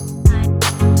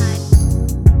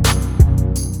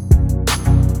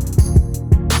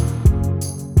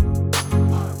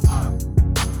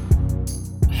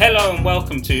Hello and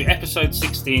welcome to episode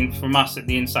 16 from us at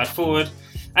the Inside Forward.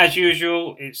 As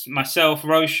usual, it's myself,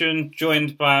 Roshan,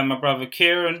 joined by my brother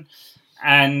Kieran.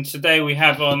 And today we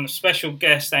have on a special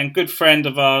guest and good friend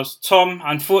of ours, Tom.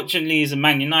 Unfortunately, he's a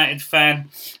Man United fan.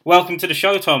 Welcome to the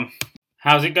show, Tom.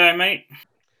 How's it going, mate?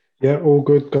 Yeah, all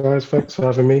good, guys. Thanks for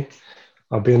having me.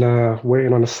 I've been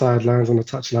waiting on the sidelines on the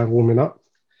touchline, warming up,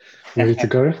 ready to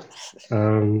go.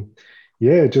 Um,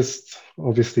 yeah, just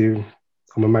obviously,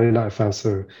 I'm a Man United fan,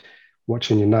 so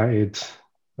watching United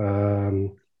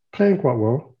um, playing quite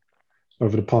well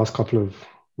over the past couple of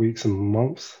weeks and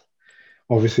months.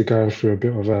 Obviously, going through a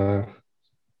bit of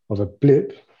a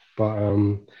blip, but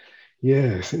yeah,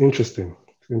 it's interesting.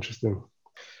 It's interesting.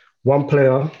 One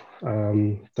player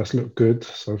that's looked good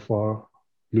so far,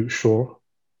 Luke Shaw,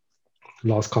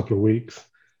 last couple of weeks.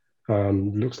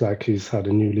 Looks like he's had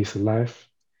a new lease of life.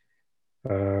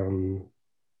 Um,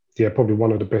 yeah, probably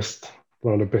one of the best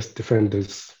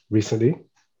defenders recently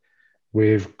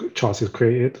with chances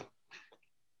created.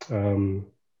 Um,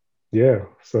 yeah,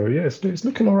 so yeah, it's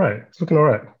looking all right. It's looking all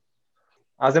right.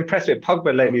 I was impressed with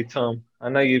Pogba lately, Tom. I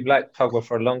know you've liked Pogba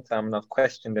for a long time and I've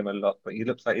questioned him a lot, but he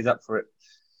looks like he's up for it.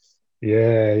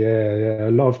 Yeah.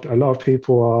 A lot of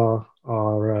people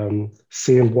are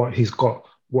seeing what he's got,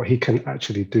 what he can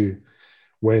actually do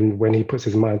when he puts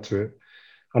his mind to it.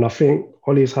 And I think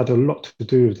Ollie's had a lot to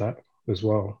do with that as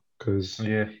well, because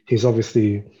Yeah. he's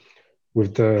obviously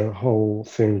with the whole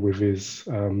thing with his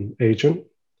agent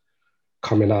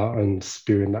coming out and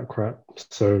spewing that crap.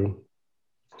 So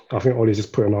I think Ollie's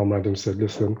just put an arm around him and said,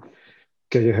 listen,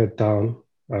 get your head down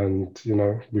and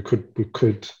we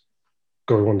could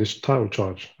go on this title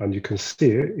charge. And you can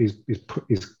see it.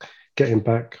 He's getting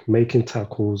back, making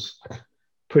tackles,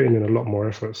 putting in a lot more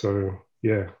effort. So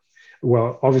yeah.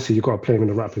 Well, obviously you've got to play him in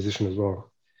the right position as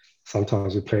well.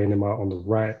 Sometimes we're playing him out on the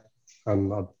right,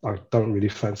 and I don't really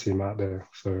fancy him out there.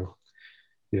 So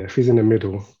yeah, if he's in the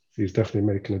middle, he's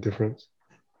definitely making a difference.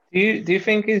 Do you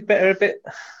think he's better a bit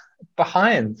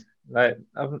behind? Like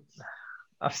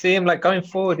I've seen him like going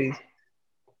forward.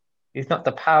 He's not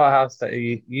the powerhouse that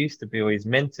he used to be or he's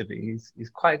meant to be.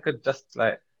 He's quite good just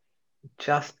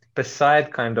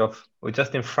beside kind of or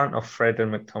just in front of Fred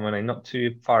and McTominay, not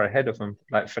too far ahead of him.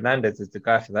 Like Fernandez is the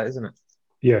guy for that, isn't it?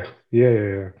 Yeah.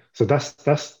 So that's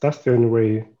the only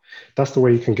way. That's the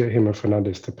way you can get him and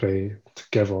Fernandez to play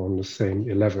together on the same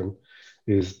 11.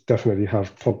 Is definitely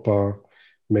have Pogba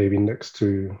maybe next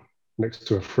to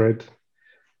a Fred,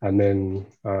 and then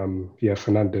yeah,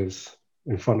 Fernandez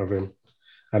in front of him,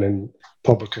 and then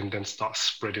Pogba can then start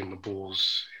spreading the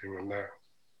balls here and there.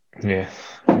 Yeah.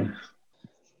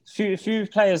 Few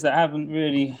players that haven't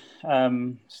really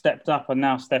stepped up are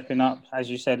now stepping up. As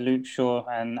you said, Luke Shaw,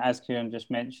 and as Kieran just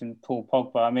mentioned, Paul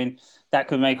Pogba. I mean, that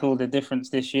could make all the difference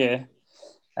this year.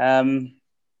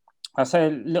 I say a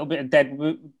little bit of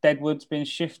Deadwood's been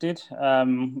shifted.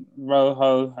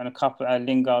 Rojo and a couple.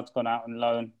 Lingard's gone out on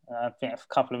loan. I think a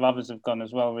couple of others have gone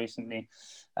as well recently.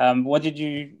 Did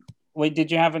you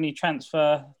have any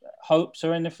transfer hopes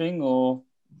or anything, or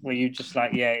were you just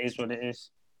like, yeah, it is what it is?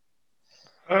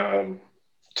 Um,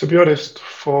 to be honest,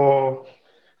 for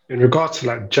in regards to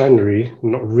like January,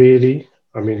 not really.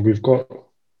 I mean, we've got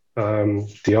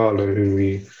Diallo, who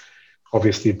we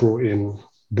obviously bought in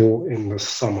the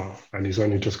summer, and he's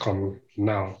only just come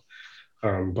now.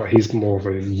 But he's more of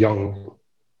a young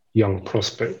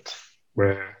prospect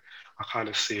where I kind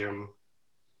of see him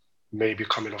maybe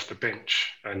coming off the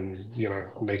bench and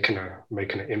making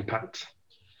an impact.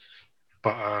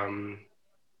 But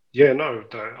yeah, no,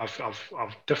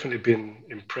 I've definitely been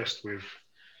impressed with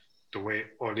the way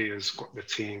Ollie um, has got the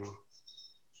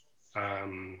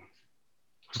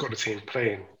team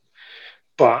playing.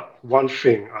 But one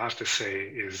thing I have to say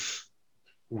is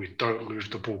we don't move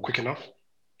the ball quick enough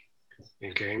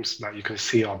in games. Like you can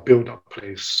see our build-up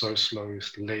play is so slow,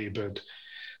 it's laboured.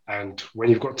 And when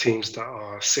you've got teams that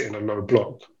are sitting a low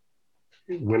block,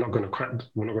 we're not gonna crack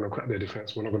their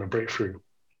defense, we're not gonna break through.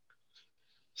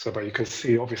 So but you can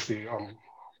see obviously I'm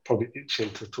probably itching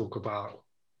to talk about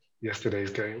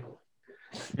yesterday's game.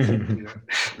 Yeah.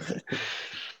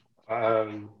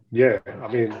 Yeah, I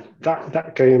mean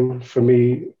that game for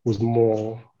me was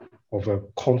more of a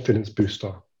confidence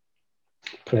booster.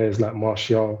 Players like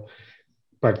Martial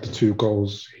bagged the two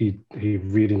goals. He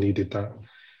really needed that.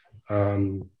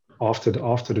 Um, after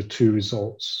the two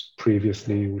results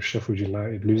previously with Sheffield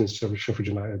United, losing to Sheffield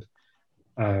United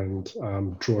and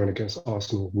drawing against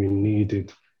Arsenal, we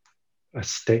needed a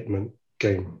statement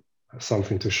game,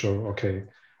 something to show. Okay,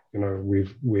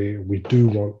 we do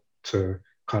want to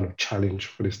kind of challenge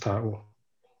for this title.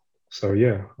 So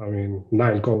yeah, I mean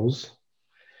 9 goals.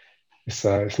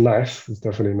 it's nice. It's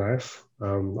definitely nice.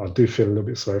 I do feel a little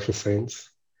bit sorry for Saints,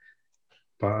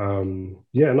 but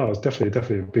yeah, no, it's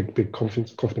definitely a big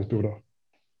confidence builder.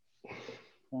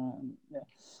 Yeah.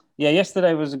 Yeah,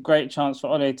 yesterday was a great chance for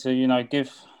Ole to,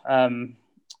 give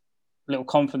little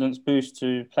confidence boost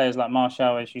to players like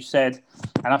Martial, as you said.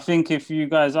 And I think if you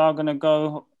guys are going to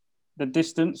go the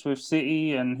distance with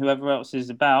City and whoever else is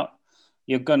about,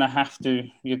 you're gonna have to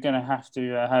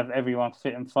have everyone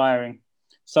fit and firing.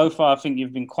 So far, I think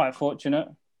you've been quite fortunate.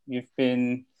 You've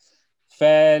been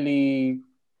fairly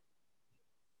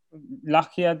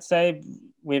lucky, I'd say,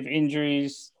 with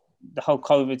injuries, the whole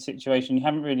COVID situation. You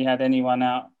haven't really had anyone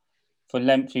out for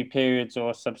lengthy periods or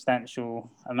a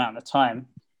substantial amount of time.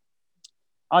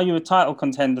 Are you a title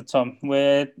contender, Tom?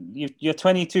 Where you're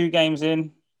 22 games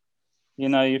in,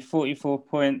 you're 44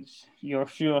 points, you're a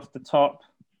few off the top.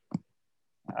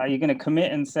 Are you going to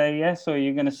commit and say yes, or are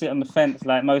you going to sit on the fence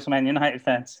like most Man United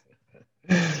fans?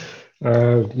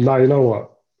 No, you know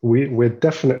what? We're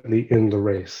definitely in the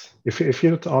race. If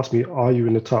you were to ask me, are you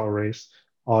in the title race?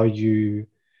 Are you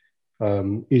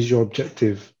is your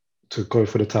objective to go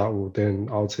for the title? Then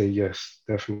I would say yes,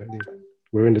 definitely.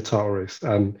 We're in the title race,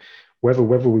 and whether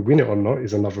we win it or not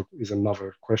is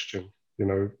another question.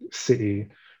 City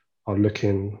are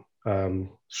looking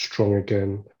strong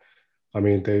again. I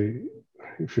mean,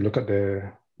 if you look at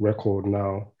their record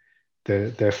now,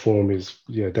 their form is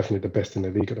definitely the best in the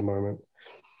league at the moment.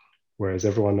 Whereas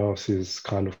everyone else is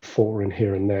kind of faltering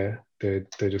here and there. They're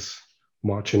just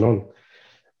marching on.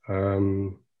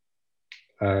 Um,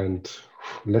 and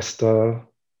Leicester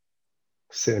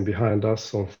sitting behind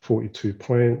us on 42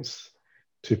 points,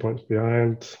 2 points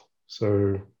behind.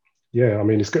 So yeah, I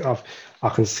mean it's good. I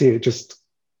can see it just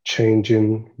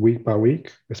changing week by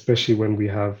week, especially when we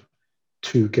have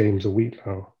 2 games a week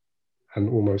now, and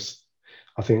almost.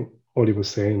 I think Ollie was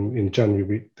saying in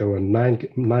January there were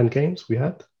nine games we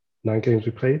had, 9 games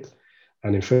we played,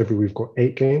 and in February we've got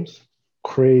 8 games.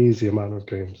 Crazy amount of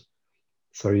games.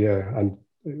 So yeah, and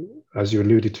as you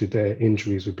alluded to there,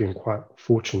 injuries we've been quite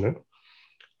fortunate.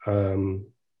 Um,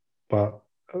 but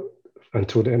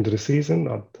until the end of the season,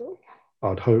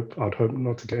 I'd hope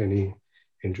not to get any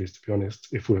injuries. To be honest,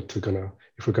 if we're gonna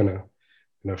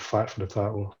fight for the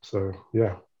title. So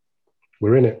yeah,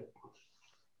 we're in it.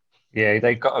 Yeah,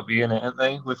 they got to be in it, haven't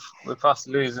they? With us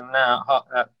losing now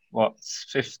at what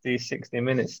 50, 60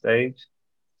 minute stage,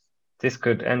 this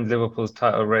could end Liverpool's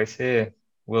title race here.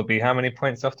 We'll be how many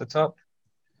points off the top?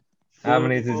 How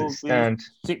many does it Will be stand?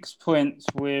 6 points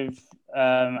with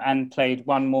and played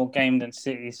one more game than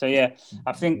City. So yeah,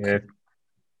 I think Yeah,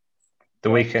 the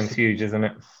weekend's huge, isn't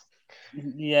it?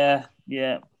 yeah.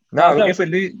 No, if we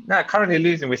lose, no, currently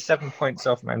losing, we're 7 points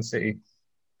off Man City.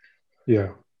 Yeah.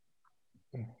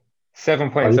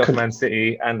 7 points off Man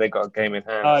City, and they got a game in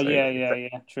hand. Oh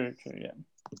yeah. True. Yeah.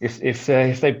 If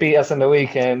they beat us on the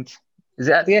weekend, is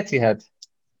it at the Etihad?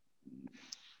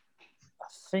 I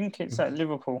think it's at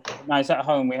Liverpool. No, it's at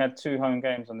home. We had 2 home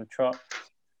games on the trot.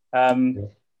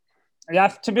 Yeah,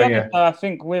 to be honest, I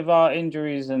think with our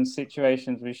injuries and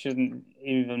situations, we shouldn't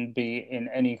even be in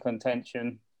any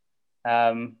contention.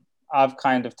 I've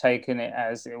kind of taken it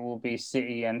as it will be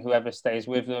City and whoever stays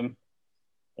with them,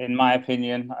 in my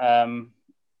opinion.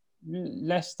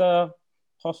 Leicester,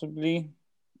 possibly.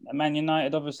 Man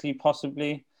United, obviously,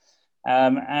 possibly.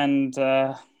 And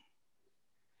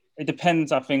it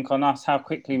depends, I think, on us, how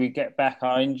quickly we get back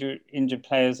our injured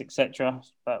players, etc.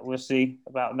 But we'll see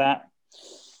about that.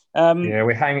 Yeah,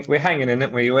 we're hanging in,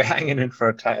 aren't we? We're hanging in for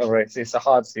a title race. It's a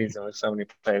hard season with so many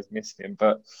players missing,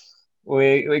 but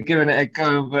we're giving it a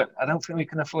go. But I don't think we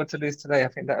can afford to lose today. I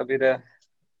think that'll be the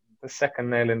second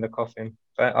nail in the coffin.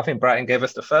 But I think Brighton gave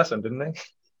us the first one, didn't they?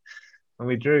 When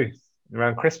we drew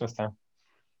around Christmas time.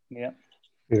 Yeah.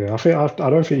 Yeah, I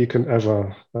don't think you can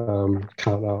ever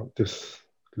count out this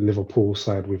Liverpool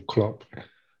side with Klopp.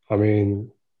 I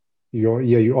mean,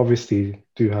 you obviously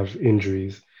do have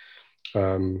injuries,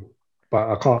 but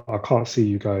I can't see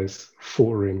you guys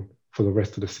faltering for the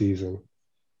rest of the season.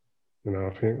 I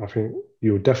think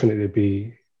you'll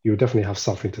definitely have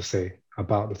something to say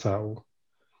about the title.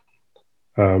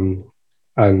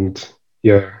 And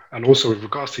yeah, and also with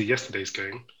regards to yesterday's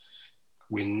game,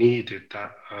 we needed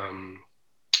that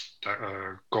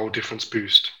goal difference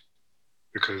boost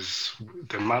because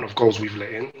the amount of goals we've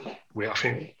let in, I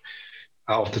think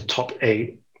out of the top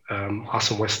 8,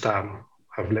 us and West Ham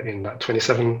have let in that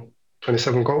 27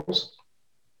 goals.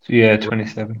 Yeah,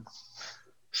 27.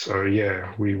 So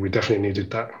yeah, we definitely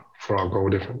needed that for our goal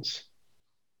difference.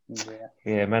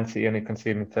 Yeah, Man City only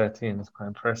conceding 13. That's quite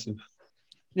impressive.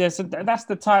 Yeah, so that's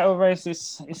the title race.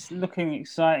 It's looking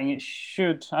exciting. It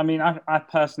should. I mean, I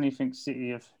personally think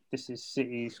this is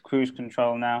City's cruise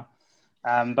control now.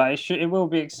 But it will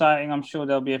be exciting. I'm sure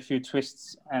there'll be a few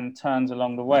twists and turns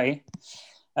along the way.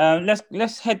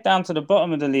 Let's head down to the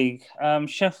bottom of the league.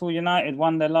 Sheffield United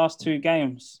won their last 2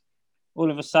 games. All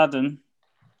of a sudden,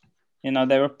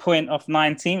 they're a point off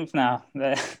 19th now.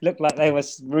 They looked like they were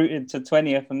rooted to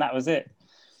 20th, and that was it.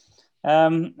 How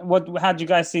do you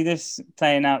guys see this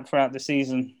playing out throughout the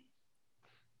season?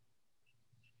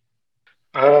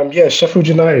 Yeah, Sheffield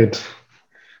United.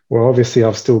 Well, obviously,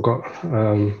 I've still got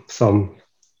some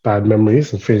bad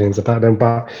memories and feelings about them,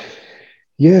 but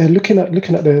yeah, looking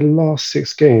at their last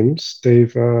 6 games,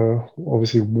 they've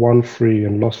obviously won three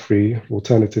and lost three.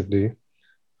 Alternatively,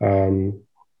 um,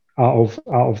 out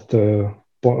of the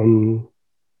bottom,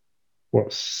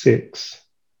 what, six,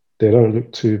 they don't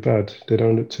look too bad. They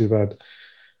don't look too bad,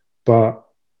 but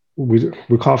we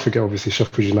can't forget obviously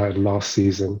Sheffield United last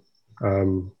season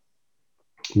um,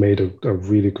 made a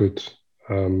really good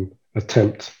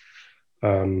attempt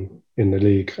in the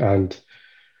league, and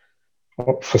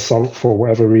for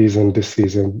whatever reason this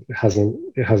season it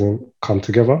hasn't come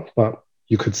together. But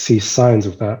you could see signs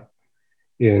of that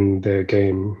in their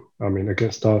game. I mean,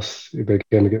 against us, their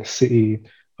game against City,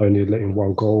 only letting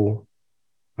one goal,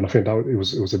 and I think that it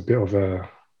was a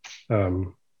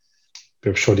um, bit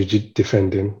of shoddy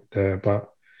defending there. But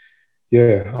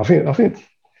yeah, I think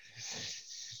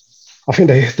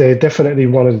they're definitely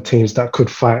one of the teams that could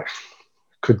fight,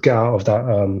 could get out of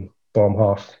that bottom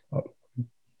half.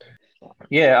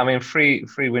 Yeah, I mean, three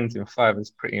wins in 5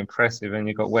 is pretty impressive, and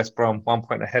you've got West Brom 1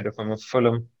 point ahead of them, and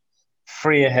Fulham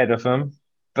 3 ahead of them.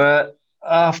 But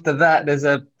after that, there's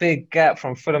a big gap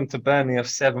from Fulham to Burnley of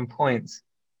 7 points.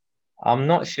 I'm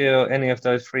not sure any of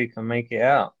those three can make it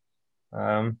out.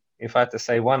 If I had to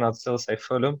say one, I'd still say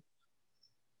Fulham.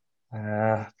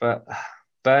 But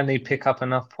Burnley pick up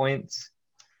enough points.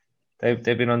 They've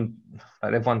been on,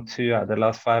 like, they've won 2 out of the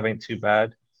last 5, ain't too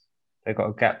bad. They've got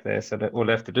a gap there, so that all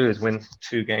they have to do is win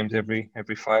 2 games every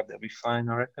 5. They'll be fine,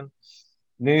 I reckon.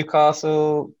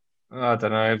 Newcastle, I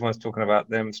don't know. Everyone's talking about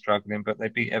them struggling, but they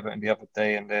beat Everton the other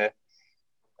day, and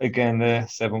they're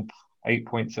 7, 8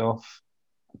 points off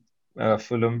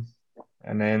Fulham,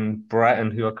 and then Brighton,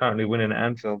 who are currently winning at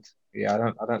Anfield.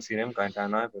 Yeah, I don't see them going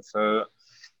down either. So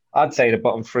I'd say the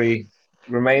bottom 3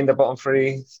 remain the bottom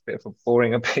 3. It's a bit of a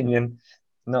boring opinion,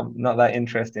 not that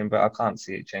interesting, but I can't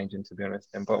see it changing, to be honest.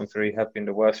 And bottom 3 have been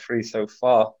the worst 3 so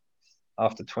far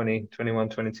after 20, 21,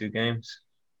 22 games.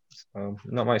 So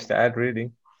not much to add,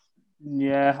 really.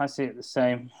 Yeah, I see it the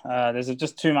same. There's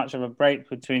just too much of a break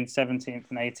between 17th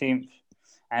and 18th,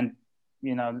 and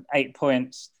 8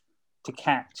 points to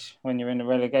catch when you're in the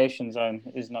relegation zone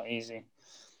is not easy.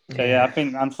 So yeah, I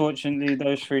think unfortunately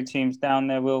those 3 teams down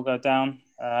there will go down.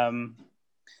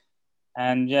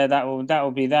 And yeah, that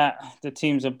will be that. The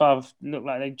teams above look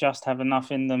like they just have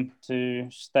enough in them to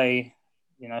stay,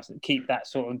 keep that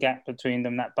sort of gap between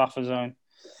them, that buffer zone.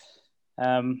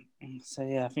 So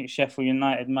yeah, I think Sheffield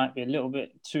United might be a little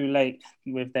bit too late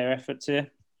with their efforts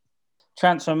here.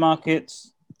 Transfer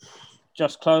markets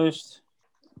just closed.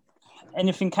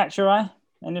 Anything catch your eye?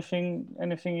 Anything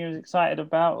you're excited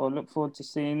about or look forward to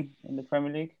seeing in the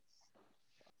Premier League?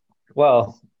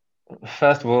 Well,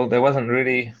 first of all, there wasn't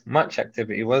really much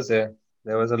activity, was there?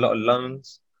 There was a lot of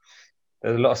loans.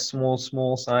 There's a lot of small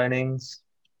signings.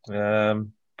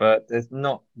 But there's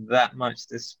not that much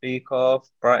to speak of.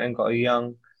 Brighton got a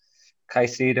young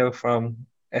Caicedo from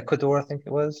Ecuador, I think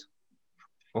it was,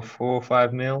 for 4 or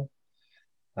 5 mil.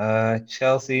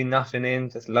 Chelsea, nothing in,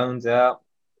 just loans out.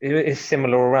 It's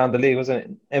similar around the league, wasn't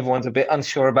it? Everyone's a bit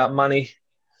unsure about money.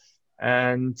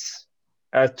 And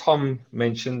as Tom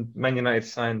mentioned, Man United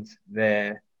signed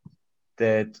their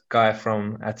guy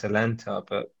from Atalanta,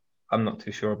 but I'm not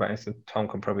too sure about it, so Tom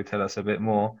can probably tell us a bit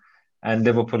more. And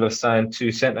Liverpool have signed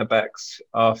 2 centre-backs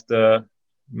after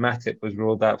Matip was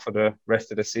ruled out for the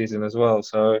rest of the season as well.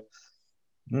 So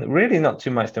really not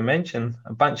too much to mention.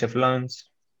 A bunch of loans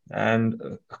and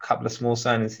a couple of small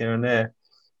signings here and there.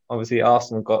 Obviously,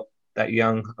 Arsenal got that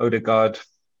young Odegaard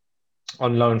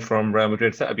on loan from Real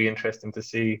Madrid. So that'd be interesting to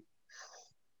see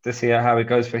how it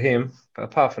goes for him. But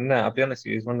apart from that, I'll be honest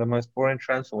with you, it's one of the most boring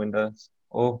transfer windows,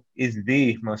 or is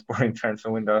the most boring transfer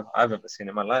window I've ever seen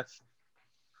in my life.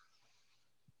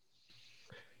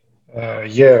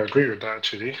 Yeah, I agree with that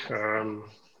actually.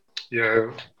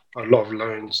 Yeah, a lot of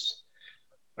loans.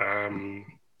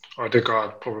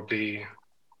 Odegaard probably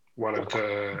one of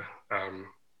the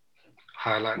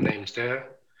highlight names there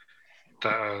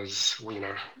that has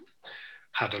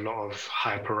had a lot of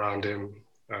hype around him.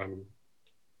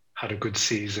 had a good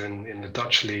season in the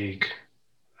Dutch league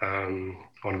on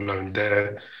loan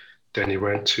there. Then he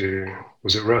went to,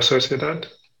 was it Real Sociedad?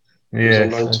 He was on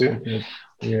Yes, loan I to. did.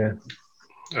 Yeah.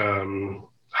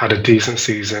 Had a decent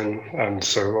season, and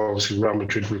so obviously Real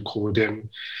Madrid recalled him.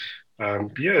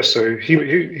 Yeah, so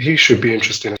he should be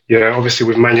interesting. Yeah, obviously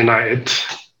with Man United,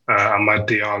 Amad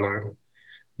Diallo,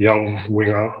 young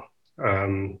winger,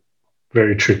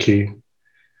 very tricky,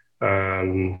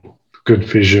 um, good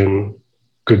vision,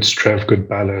 good strength, good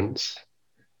balance.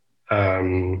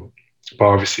 But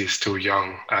obviously he's still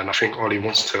young, and I think Ollie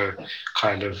wants to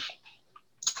kind of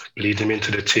lead him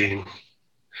into the team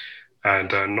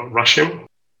and not rush him.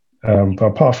 But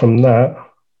apart from that,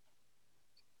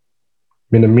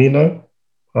 Minamino,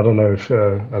 I don't know if,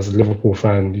 as a Liverpool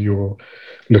fan, you're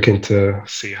looking to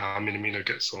see how Minamino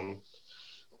gets on,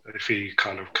 if he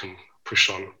kind of can push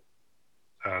on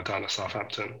down at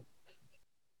Southampton.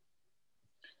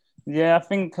 Yeah, I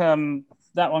think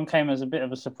that one came as a bit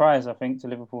of a surprise, I think, to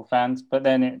Liverpool fans. But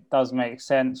then it does make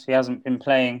sense. He hasn't been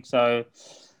playing, so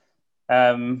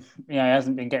he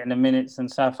hasn't been getting the minutes.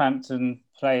 And Southampton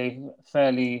play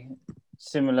fairly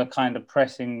similar kind of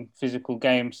pressing physical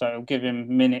game, so it'll give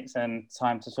him minutes and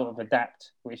time to sort of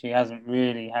adapt, which he hasn't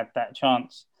really had that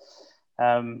chance.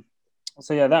 So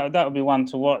yeah, that would be one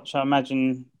to watch. I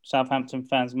imagine Southampton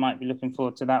fans might be looking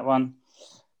forward to that one.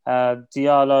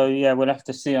 Diallo, yeah, we'll have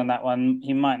to see on that one.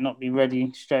 He might not be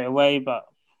ready straight away, but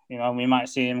we might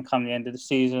see him come the end of the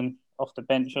season off the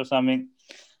bench or something.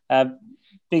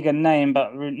 Bigger name,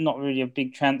 but not really a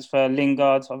big transfer.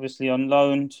 Lingard, obviously on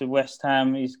loan to West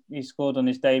Ham. He scored on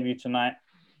his debut tonight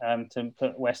to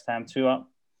put West Ham 2 up.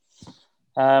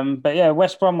 But yeah,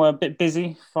 West Brom were a bit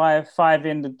busy. Five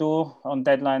in the door on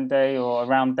deadline day or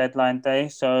around deadline day.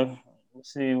 So we'll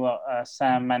see what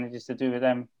Sam manages to do with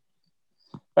them.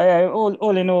 But yeah,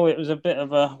 all in all, it was a bit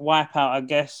of a wipeout, I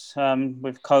guess,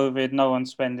 with COVID, no one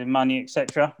spending money,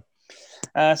 etc.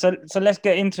 So let's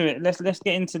get into it. Let's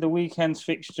get into the weekend's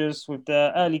fixtures with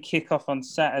the early kickoff on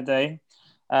Saturday.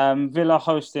 Villa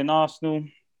hosting Arsenal.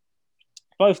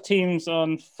 Both teams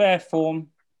on fair form.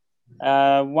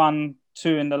 1-2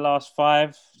 in the last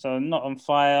 5, so not on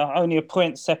fire. Only a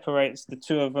point separates the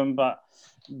two of them, but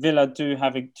Villa do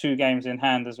have 2 games in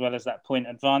hand as well as that point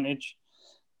advantage.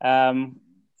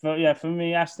 For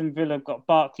me, Aston Villa got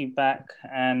Barkley back,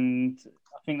 and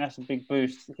I think that's a big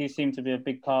boost. He seemed to be a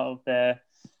big part of their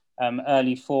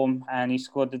early form, and he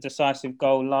scored the decisive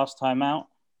goal last time out.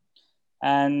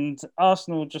 And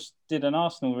Arsenal just did an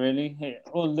Arsenal, really. It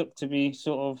all looked to be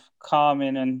sort of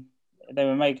calming, and they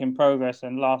were making progress.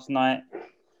 And last night,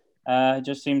 it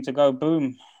just seemed to go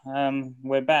boom.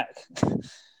 We're back.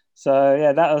 So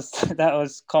yeah, that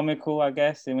was comical, I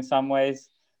guess, in some ways.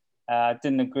 I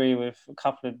didn't agree with a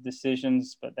couple of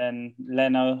decisions, but then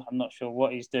Leno, I'm not sure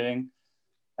what he's doing.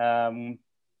 That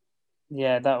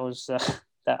was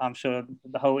that. I'm sure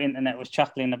the whole internet was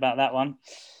chuckling about that one.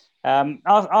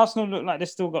 Arsenal look like they've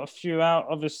still got a few out.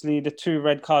 Obviously, the 2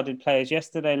 red-carded players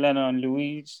yesterday, Leno and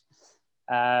Luiz.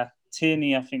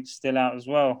 Tierney, I think, still out as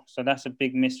well. So that's a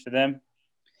big miss for them.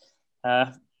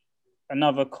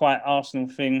 Another quite Arsenal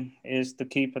thing is the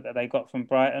keeper that they got from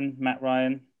Brighton, Matt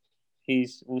Ryan.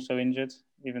 He's also injured,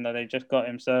 even though they just got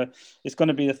him. So it's going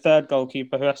to be the 3rd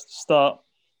goalkeeper who has to start.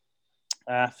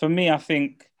 For me, I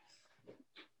think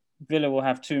Villa will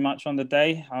have too much on the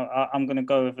day. I'm going to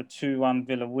go with a 2-1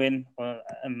 Villa win, or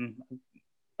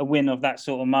a win of that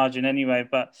sort of margin anyway.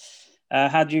 But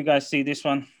how do you guys see this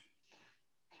one?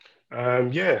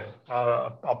 I'll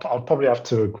probably have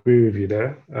to agree with you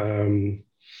there.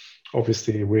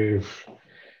 Obviously, with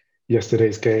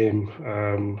yesterday's game,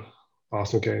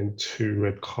 Arsenal getting 2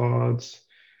 red cards.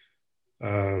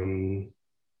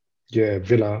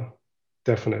 Villa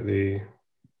definitely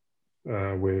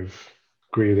with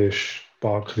Grealish,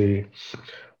 Barkley,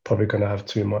 probably going to have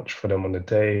too much for them on the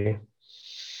day.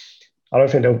 I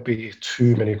don't think there'll be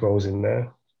too many goals in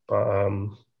there, but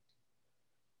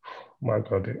my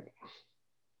God,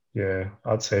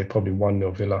 I'd say probably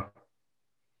 1-0 Villa.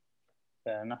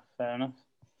 Fair enough.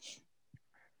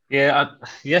 Yeah,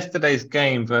 yesterday's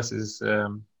game versus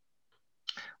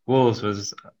Wolves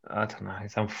was, I don't know,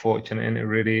 it's unfortunate, isn't it,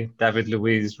 really? David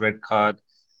Luiz, red card.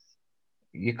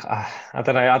 I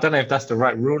don't know if that's the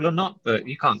right rule or not, but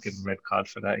you can't give him a red card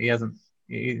for that.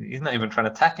 He's not even trying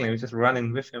to tackle him. He's just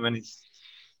running with him, and he's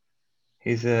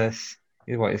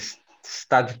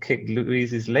stud kicked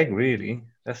Luiz's leg, really.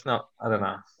 That's not, I don't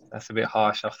know. That's a bit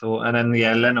harsh, I thought. And then,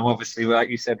 Leno, obviously, like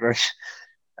you said, Rosh,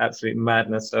 absolute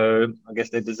madness. So I guess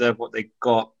they deserve what they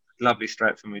got. Lovely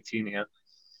strike from Moutinho.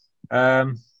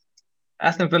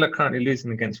 Aston Villa currently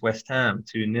losing against West Ham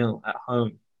 2-0 at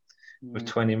home. with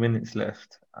 20 minutes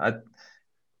left. I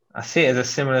see it as a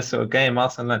similar sort of game.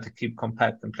 Arsenal like to keep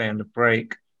compact and play on the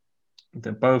break.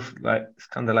 They're both like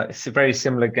it's a very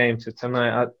similar game to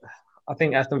tonight. I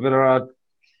think Aston Villa are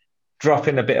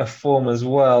dropping a bit of form as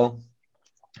well.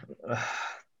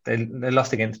 They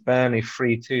lost against Burnley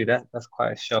 3-2. That's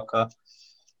quite a shocker.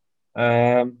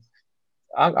 I'm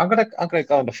gonna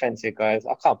go on the fence here, guys.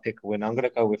 I can't pick a winner. I'm gonna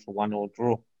go with a 1-1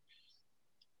 draw.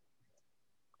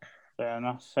 Fair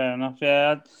enough.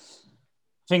 Yeah, I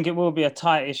think it will be a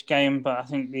tightish game, but I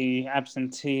think the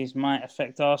absentees might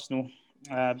affect Arsenal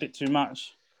a bit too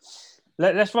much.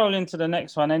 Let's roll into the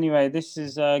next one anyway. This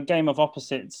is a game of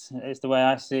opposites, is the way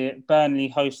I see it. Burnley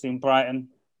hosting Brighton.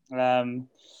 Burnley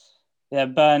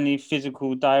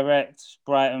physical, direct,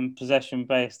 Brighton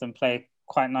possession-based and play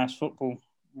quite nice football.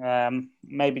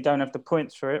 Maybe don't have the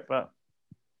points for it, but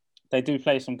they do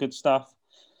play some good stuff.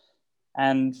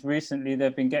 And recently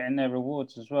they've been getting their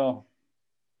rewards as well.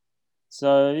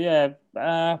 So,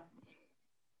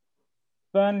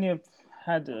 Burnley have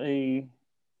had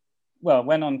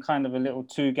went on kind of a little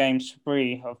 2-game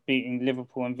spree of beating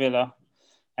Liverpool and Villa,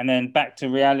 and then back to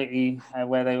reality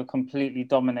where they were completely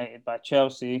dominated by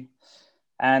Chelsea.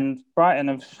 And Brighton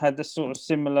have had this sort of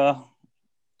similar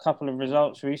couple of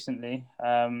results recently,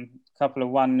 couple of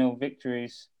 1-0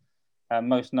 victories,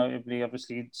 most notably,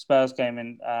 obviously, Spurs game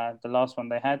in the last one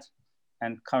they had,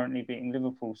 and currently beating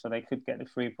Liverpool, so they could get the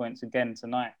 3 points again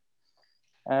tonight.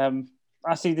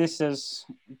 I see this as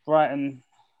Brighton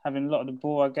having a lot of the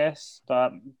ball, I guess,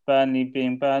 but Burnley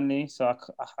being Burnley, so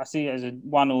I see it as a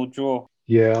 1-1 draw.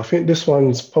 Yeah, I think this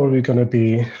one's probably going to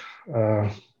be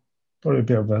probably a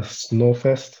bit of a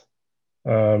snowfest.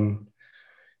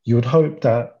 You would hope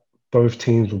that both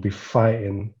teams will be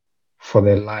fighting for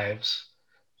their lives.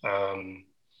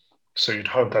 So you'd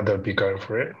hope that they'll be going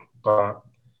for it. But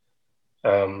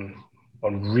on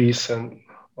recent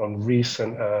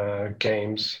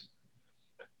games,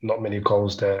 not many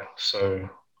goals there. So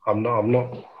I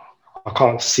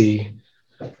can't see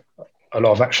a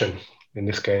lot of action in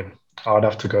this game. I would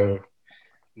have to go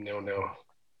 0-0.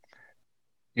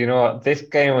 You know what? This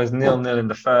game was 0-0 in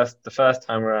the first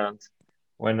time around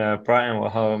when Brighton were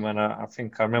home, and I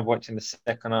think I remember watching the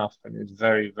second half, and it was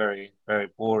very, very, very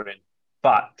boring.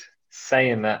 But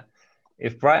saying that,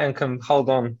 if Brighton can hold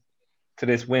on to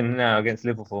this win now against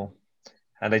Liverpool,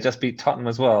 and they just beat Tottenham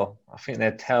as well, I think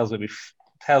their tails would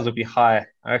be high.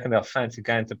 I reckon they'll fancy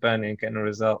going to Burnley and getting a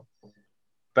result.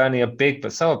 Burnley are big,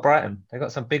 but so are Brighton. They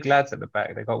got some big lads at the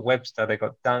back. They got Webster, they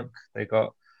got Dunk, they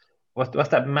got what's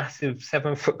that massive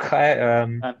 7-foot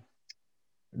guy?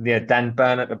 Dan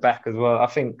Burn at the back as well. I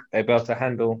think they'll be able to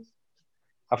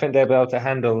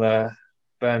handle.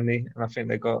 Burnley, and I think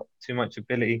they got too much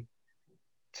ability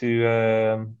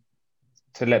to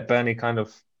let Burnley kind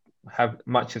of have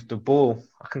much of the ball.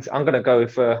 I'm gonna go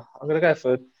for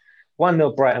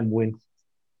 1-0 Brighton win.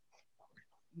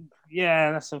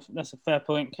 Yeah, that's a fair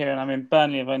point, Kieran. I mean,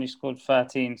 Burnley have only scored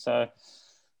 13, so I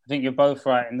think you're both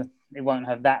right, and it won't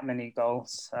have that many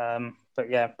goals. But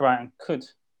yeah, Brighton could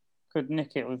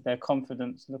nick it with their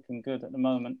confidence looking good at the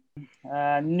moment.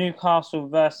 Newcastle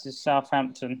versus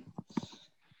Southampton.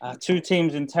 Two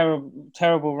teams in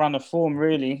terrible run of form,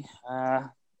 really.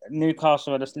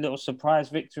 Newcastle had a little surprise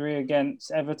victory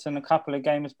against Everton a couple of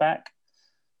games back,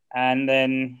 and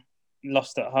then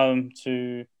lost at home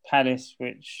to Palace,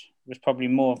 which was probably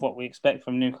more of what we expect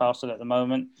from Newcastle at the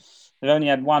moment. They've only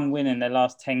had one win in their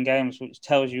last 10 games, which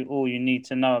tells you all you need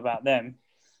to know about them.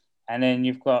 And then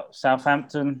you've got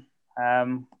Southampton,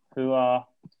 who are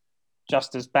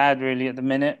just as bad, really, at the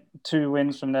minute. 2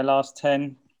 wins from their last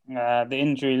 10. The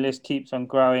injury list keeps on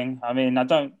growing. I mean, I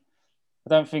don't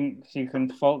think you can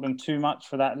fault them too much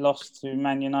for that loss to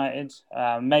Man United.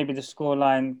 Maybe the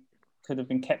scoreline could have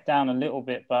been kept down a little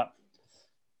bit, but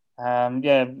I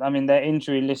mean, their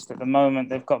injury list at the moment,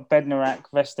 they've got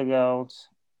Bednarak, Vestergaard.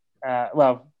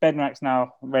 Bednarak's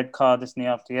now red card, isn't he,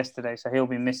 after yesterday, so he'll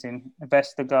be missing.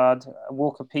 Vestergaard,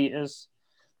 Walker-Peters,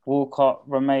 Walcott,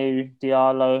 Romeu,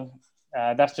 Diallo.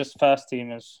 That's just first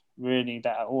teamers, really,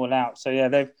 that are all out. So yeah,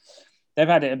 they've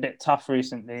had it a bit tough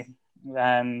recently,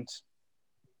 and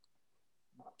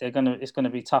it's gonna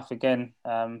be tough again.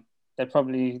 They're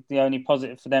probably, the only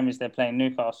positive for them is they're playing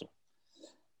Newcastle.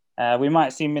 We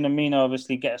might see Minamino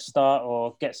obviously get a start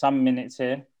or get some minutes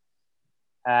here,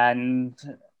 and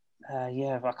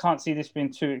I can't see this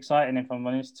being too exciting, if I'm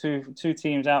honest. Two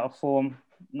teams out of form,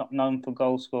 not known for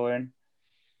goal scoring.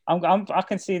 I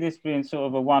can see this being sort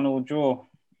of a 1-1 draw.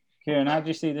 Kieran, how do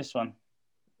you see this one?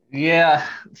 Yeah,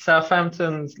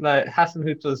 Southampton's like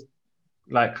Hasenhüttl's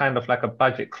like kind of like a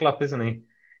budget Klopp, isn't he?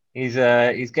 He's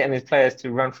getting his players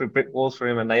to run through brick walls for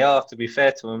him, and they are, to be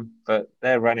fair to him, but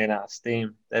they're running out of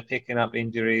steam. They're picking up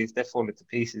injuries. They're falling to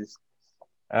pieces.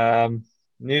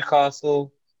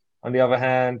 Newcastle, on the other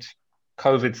hand,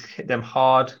 COVID's hit them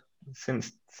hard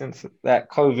since that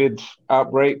COVID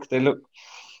outbreak. They look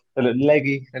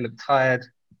leggy. They look tired.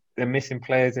 They're missing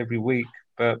players every week,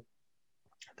 but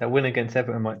their win against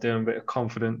Everton might do them a bit of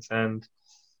confidence, and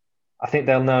I think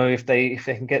they'll know if they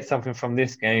can get something from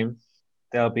this game,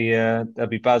 they'll be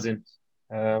buzzing.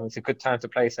 It's a good time to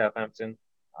play Southampton.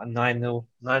 A 9-0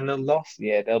 loss,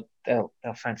 yeah, they'll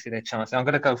fancy their chance. I'm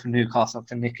going to go for Newcastle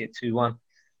to nick it 2-1.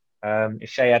 If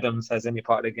Shea Adams has any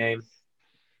part of the game,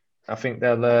 I think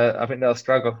they'll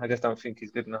struggle. I just don't think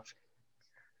he's good enough.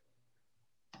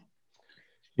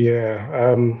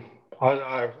 Yeah,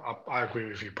 I agree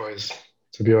with you boys.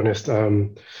 To be honest,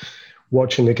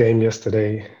 watching the game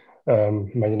yesterday,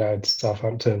 Man United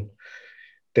Southampton,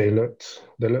 they looked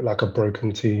like a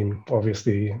broken team.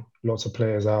 Obviously, lots of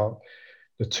players out,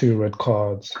 the 2 red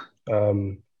cards.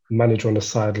 Manager on the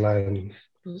sideline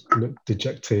looked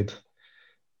dejected.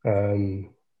 I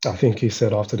think he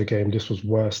said after the game this was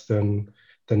worse than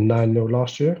the 9-0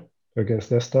 last year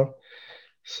against Leicester.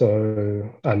 So,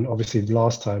 and obviously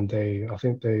last time I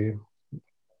think they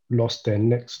lost their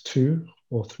next 2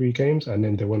 or 3 games, and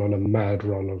then they went on a mad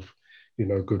run of,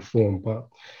 good form. But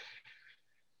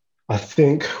I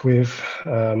think with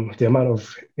the amount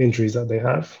of injuries that they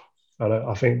have, and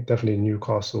I think definitely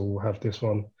Newcastle will have this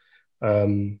one.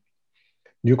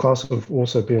 Newcastle have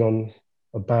also been on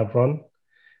a bad run,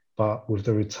 but with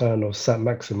the return of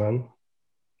Saint-Maximin,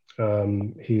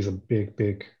 he's a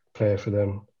big player for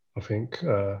them. I think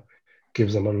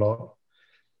gives them a lot,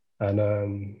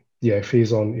 and yeah, if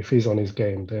he's on his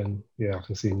game, then yeah, I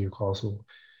can see Newcastle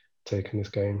taking this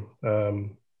game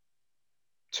 2-0,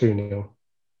 2-0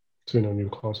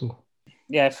 Newcastle.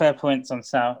 Yeah, fair points on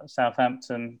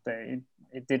Southampton.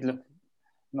 It did look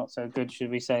not so good, should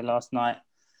we say, last night.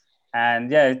 And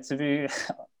yeah,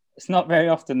 it's not very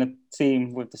often a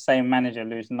team with the same manager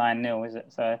lose 9-0, is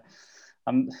it? So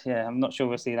I'm not sure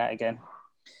we'll see that again.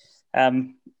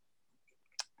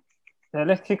 So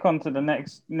let's kick on to the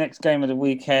next game of the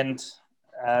weekend.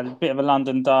 A bit of a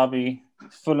London derby,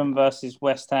 Fulham versus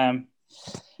West Ham.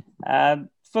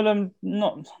 Fulham,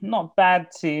 not bad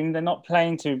team. They're not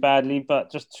playing too badly, but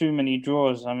just too many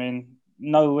draws. I mean,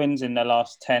 no wins in their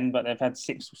last 10, but they've had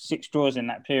six draws in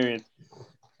that period.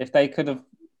 If they could have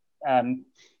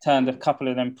turned a couple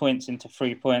of them points into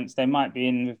 3 points, they might be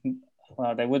in with,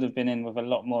 well, they would have been in with a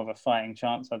lot more of a fighting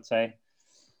chance, I'd say.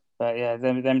 But yeah,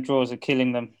 them draws are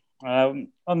killing them. On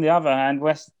the other hand,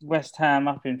 West Ham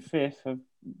up in 5th have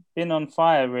been on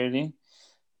fire, really.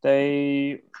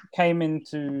 They come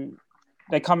into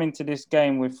this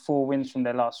game with 4 wins from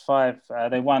their last 5.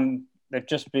 They're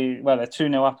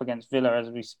 2-0 up against Villa as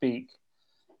we speak.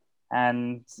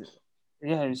 And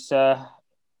yeah, it's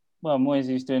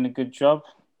Moyes doing a good job.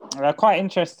 Quite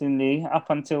interestingly, up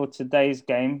until today's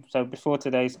game, so before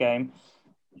today's game,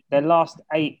 their last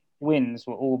 8 wins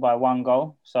were all by 1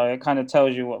 goal. So it kind of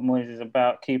tells you what Moyes is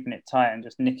about, keeping it tight and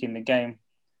just nicking the game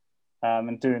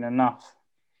and doing enough.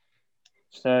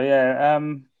 So yeah,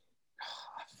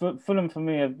 Fulham for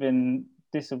me have been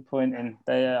disappointing.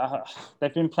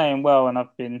 They've been playing well, and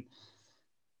I've been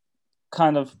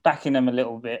kind of backing them a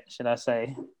little bit, should I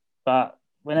say? But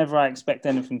whenever I expect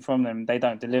anything from them, they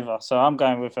don't deliver. So I'm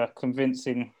going with a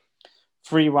convincing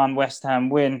 3-1 West Ham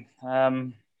win.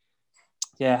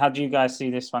 Yeah, how do you guys see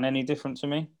this one? Any different to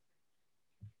me?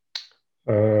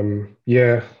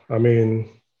 Yeah, I mean,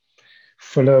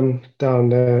 Fulham down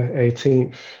there,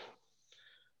 18th.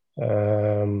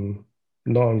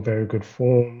 Not in very good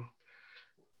form.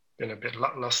 Been a bit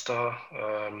lackluster.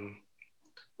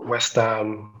 West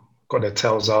Ham got their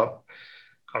tails up.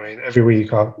 I mean, every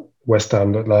week West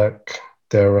Ham look like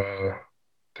they're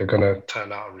gonna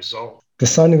turn out a result. The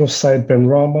signing of Said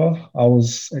Benrahma, I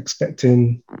was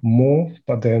expecting more,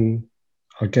 but then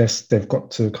I guess they've got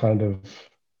to kind of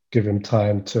give him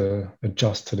time to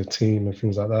adjust to the team and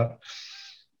things like that.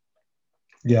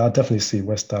 Yeah, I definitely see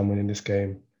West Ham winning this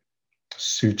game.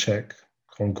 Souček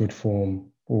on good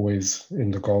form, always in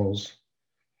the goals.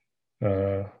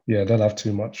 Yeah, they'll have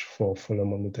too much for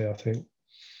Fulham on the day, I think.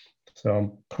 So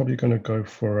I'm probably going to go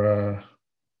for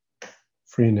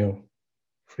 3-0.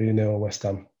 3-0 West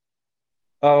Ham.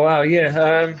 Oh, wow,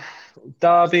 yeah.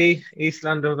 Derby, East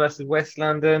London versus West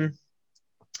London.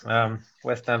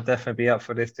 West Ham definitely be up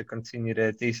for this to continue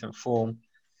their decent form.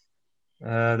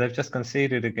 They've just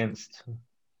conceded against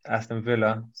Aston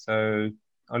Villa, so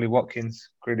Ollie Watkins,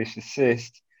 Grealish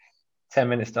assist, 10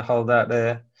 minutes to hold out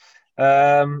there.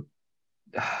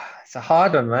 it's a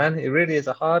hard one, man. It really is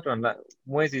a hard one. Like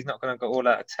Moyes not going to go all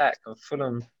out attack, and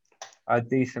Fulham are a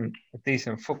decent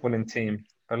footballing team.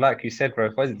 But like you said, bro,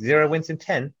 was it 0 wins in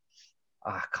 10?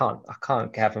 I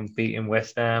can't have them beating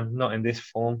West Ham, not in this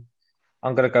form.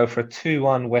 I'm going to go for a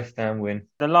 2-1 West Ham win.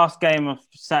 The last game of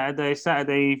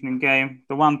Saturday evening game,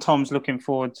 the one Tom's looking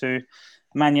forward to,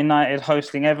 Man United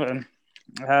hosting Everton.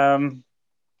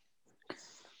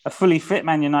 A fully fit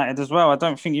Man United as well. I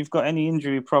don't think you've got any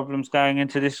injury problems going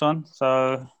into this one.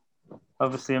 So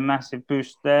obviously a massive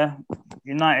boost there.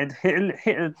 United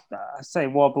hit a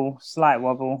slight wobble,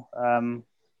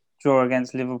 draw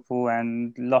against Liverpool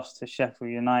and lost to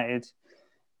Sheffield United.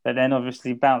 But then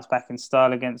obviously bounced back in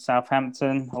style against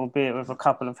Southampton, albeit with a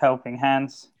couple of helping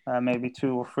hands, maybe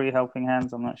 2 or 3 helping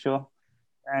hands, I'm not sure.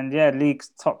 And yeah,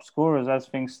 league's top scorers as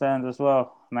things stand as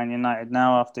well. Man United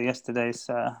now after yesterday's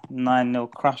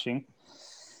 9-0 crushing.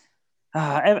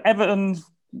 Everton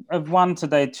have won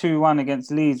today 2-1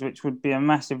 against Leeds, which would be a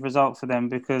massive result for them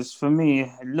because for me,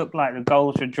 it looked like the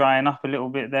goals were drying up a little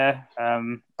bit there.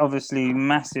 Obviously,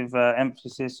 massive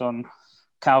emphasis on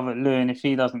Calvert-Lewin. If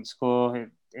he doesn't score,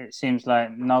 it seems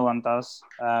like no one does.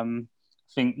 I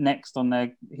think next on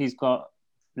there, he's got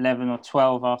 11 or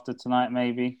 12 after tonight,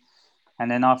 maybe. And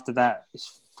then after that,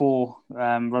 it's 4.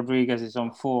 Rodriguez is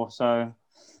on 4. So,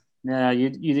 yeah,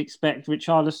 you'd expect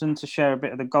Richarlison to share a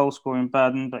bit of the goal-scoring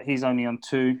burden, but he's only on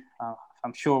 2.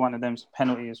 I'm sure one of them's a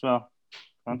penalty as well.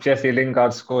 Jesse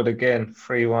Lingard scored again,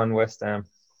 3-1 West Ham.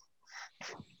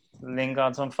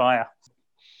 Lingard's on fire.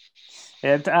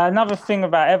 Yeah, another thing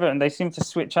about Everton, they seem to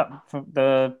switch up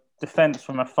the defence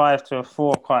from a 5 to a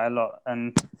 4 quite a lot.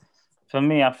 And for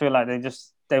me, I feel like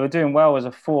they were doing well as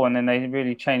a 4 and then they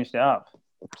really changed it up.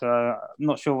 So I'm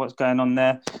not sure what's going on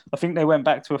there. I think they went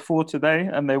back to a 4 today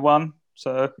and they won.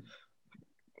 So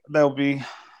they'll be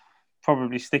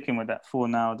probably sticking with that 4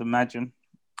 now, I'd imagine.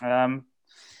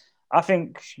 I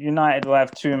think United will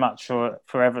have too much for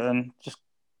Everton. Just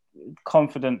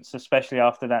confidence, especially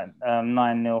after that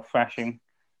 9-0 thrashing.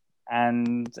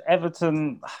 And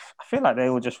Everton, I feel like they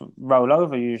will just roll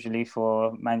over usually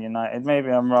for Man United. Maybe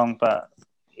I'm wrong, but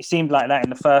it seemed like that in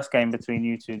the first game between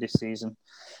you two this season.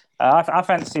 I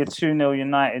fancy a 2-0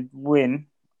 United win.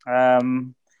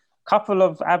 Couple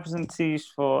of absentees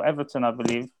for Everton, I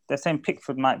believe. They're saying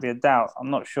Pickford might be a doubt. I'm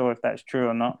not sure if that's true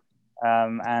or not.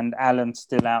 And Allen's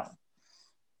still out.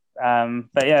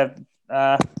 But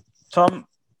yeah, Tom,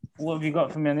 what have you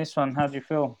got for me on this one? How do you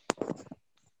feel?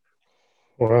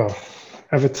 Wow,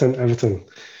 Everton.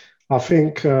 I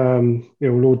think it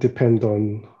will all depend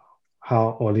on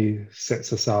how Ollie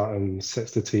sets us out and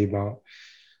sets the team out.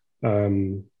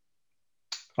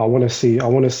 I want to see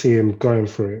him going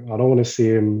for it. I don't want to see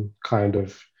him kind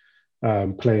of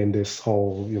playing this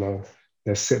whole,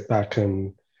 let's sit back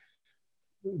and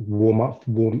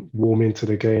warm into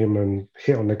the game and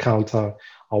hit on the counter.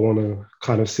 I want to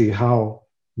kind of see how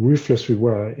ruthless we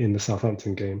were in the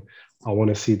Southampton game. I want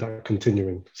to see that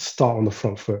continuing. Start on the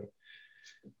front foot.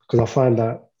 Because I find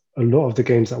that a lot of the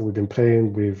games that we've been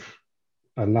playing, we've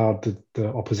allowed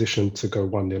the opposition to go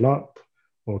 1-0 up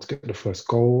or to get the first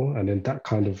goal. And then that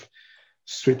kind of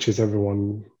switches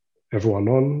everyone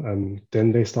on and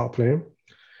then they start playing.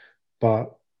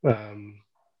 But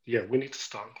yeah, we need to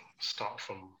start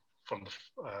from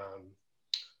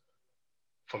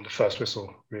the first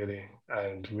whistle really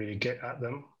and really get at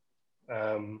them.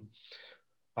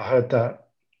 I heard that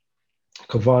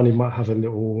Cavani might have a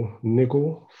little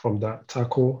niggle from that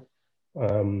tackle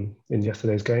in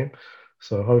yesterday's game,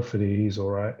 so hopefully he's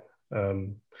all right.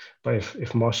 But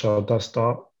if Martial does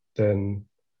start, then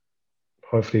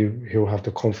hopefully he'll have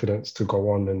the confidence to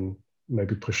go on and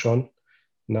maybe push on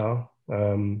now.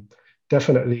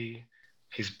 Definitely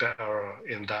he's better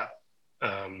in that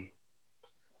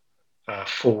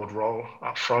forward role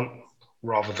up front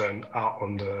rather than out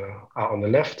on the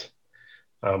left.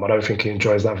 I don't think he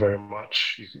enjoys that very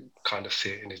much. You can kind of see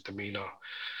it in his demeanour.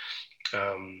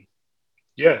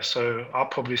 Yeah, so I'll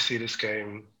probably see this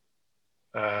game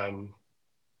 2-1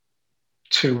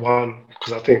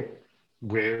 because I think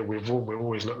we've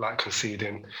always looked like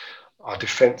conceding. Our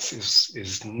defence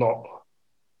is not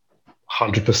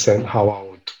 100% how I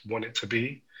would want it to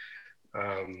be.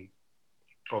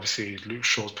 Obviously, Luke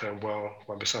Shaw's playing well,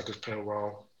 Wan-Bissaka's playing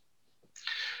well.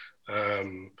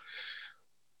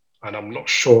 And I'm not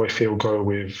sure if he'll go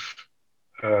with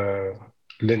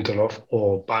Lindelof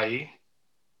or Bailly.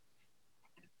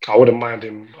 I wouldn't mind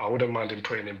him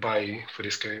putting in Bailly for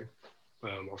this game.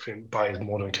 I think Bailly is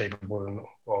more than capable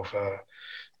of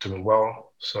doing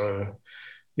well. So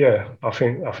yeah, I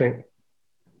think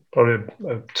probably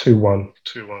a 2-1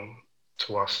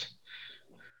 to us.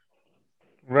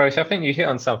 Roche, I think you hit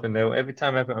on something though. Every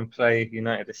time Everton play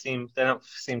United, they don't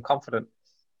seem confident.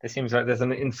 It seems like there's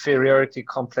an inferiority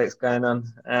complex going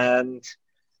on. And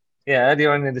yeah,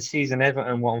 earlier on in the season,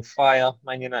 Everton were on fire.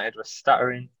 Man United were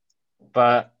stuttering,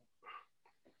 but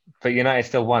United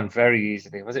still won very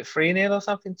easily. Was it 3-0 or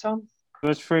something, Tom? It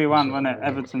was 3-1, wasn't it? Yeah,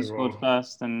 Everton scored 3-1.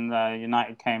 first, and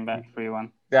United came back 3-1.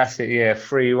 That's it, yeah,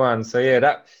 3-1. So yeah,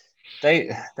 that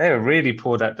they were really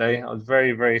poor that day. I was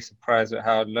very, very surprised at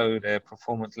how low their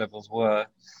performance levels were.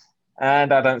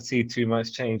 And I don't see too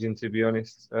much changing, to be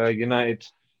honest. United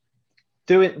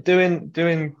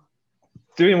doing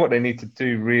what they need to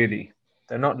do, really.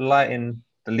 They're not lighting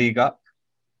the league up.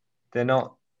 They're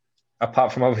not,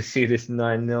 apart from obviously this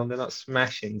 9-0, they're not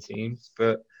smashing teams,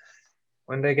 but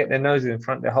when they get their noses in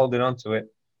front, they're holding on to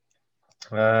it.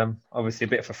 Obviously, a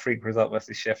bit of a freak result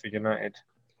versus Sheffield United,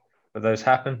 but those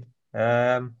happen.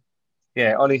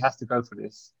 Yeah, Ollie has to go for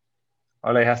this.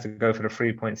 Ollie has to go for the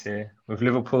 3 points here. With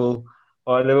Liverpool,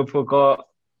 I'm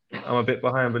a bit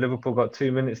behind, but Liverpool got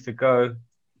 2 minutes to go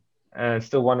and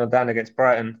still 1-0 down against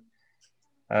Brighton.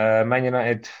 Man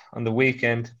United on the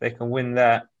weekend, they can win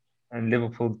that, and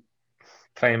Liverpool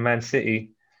playing Man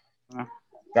City.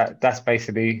 That's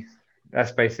basically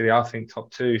I think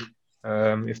top two.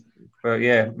 But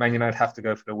yeah, Man United have to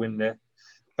go for the win there.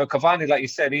 But Cavani, like you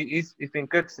said, he's been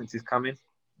good since he's come in.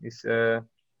 He's a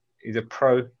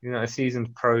pro, a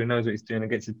seasoned pro. He knows what he's doing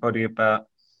and gets his body about,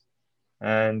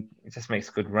 and he just makes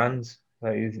good runs.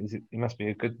 Like he must be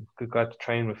a good guy to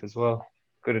train with as well.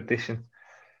 Good addition.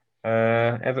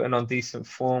 Everton on decent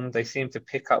form. They seem to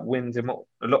pick up wins a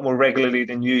lot more regularly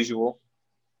than usual,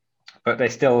 but they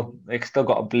still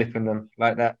got a blip in them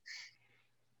like that.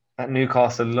 That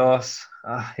Newcastle loss.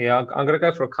 Yeah, I'm going to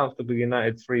go for a comfortable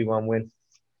United 3-1 win.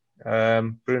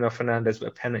 Bruno Fernandes with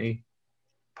a penalty,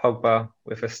 Pogba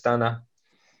with a stunner,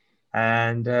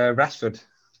 and Rashford.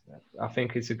 I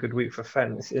think it's a good week for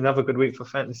fantasy. Another good week for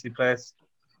fantasy players.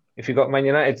 If you got Man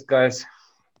United guys.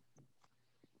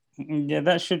 Yeah,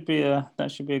 that should be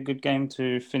a good game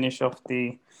to finish off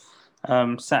the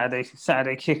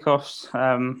Saturday kickoffs.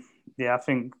 Yeah, I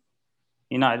think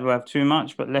United will have too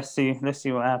much, but let's see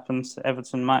what happens.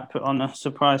 Everton might put on a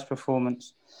surprise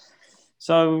performance.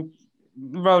 So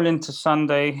roll into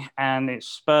Sunday, and it's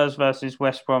Spurs versus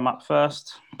West Brom up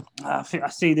first. I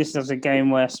see this as a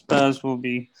game where Spurs will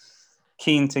be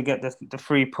keen to get the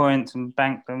 3 points and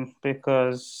bank them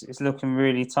because it's looking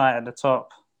really tight at the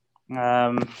top.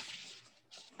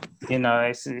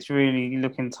 It's really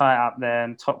looking tight up there,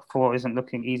 and top four isn't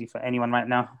looking easy for anyone right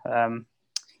now.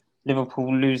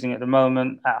 Liverpool losing at the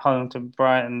moment at home to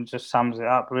Brighton just sums it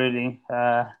up, really.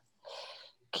 There's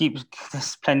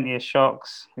plenty of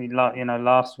shocks.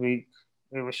 Last week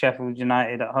it was Sheffield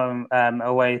United at home,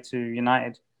 away to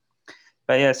United.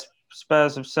 But yes,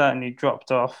 Spurs have certainly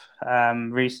dropped off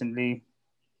recently.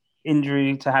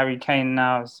 Injury to Harry Kane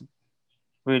now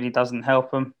really doesn't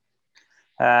help them.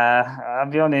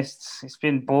 I'll be honest, it's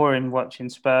been boring watching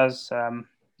Spurs.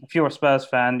 If you're a Spurs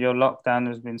fan, your lockdown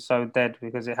has been so dead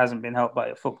because it hasn't been helped by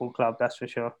your football club, that's for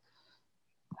sure.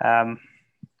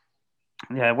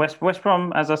 West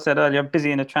Brom, as I said earlier,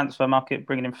 busy in the transfer market,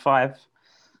 bringing in 5.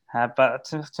 But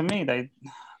to me, they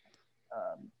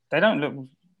don't look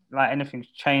like anything's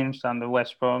changed under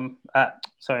West Brom.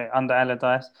 Under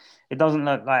Allardyce, it doesn't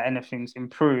look like anything's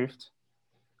improved.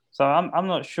 So I'm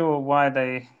not sure why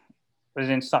they was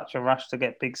in such a rush to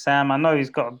get Big Sam. I know he's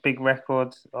got a big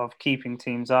record of keeping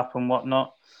teams up and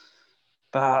whatnot,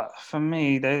 but for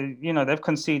me, they've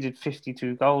conceded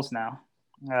 52 goals now,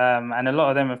 and a lot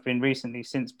of them have been recently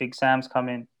since Big Sam's come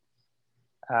in.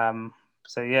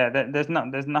 There's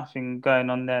nothing going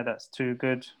on there that's too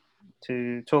good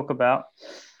to talk about.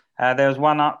 There was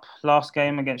one up last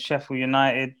game against Sheffield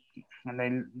United,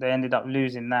 and they ended up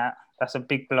losing that. That's a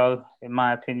big blow, in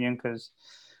my opinion, because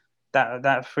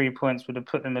that 3 points would have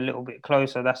put them a little bit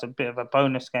closer. That's a bit of a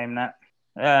bonus game, that.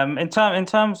 In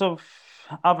terms of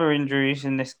other injuries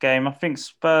in this game, I think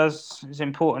Spurs is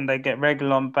important they get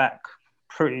Reguilon back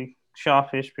pretty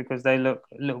sharpish because they look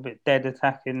a little bit dead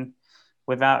attacking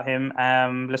without him.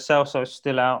 Lo Celso's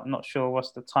still out. Not sure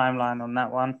what's the timeline on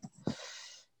that one.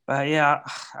 But yeah,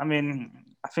 I mean,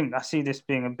 I think I see this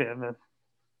being a bit of a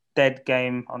dead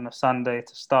game on the Sunday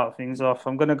to start things off.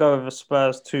 I'm going to go with a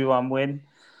Spurs 2-1 win.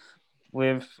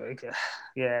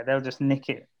 They'll just nick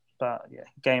it. But yeah,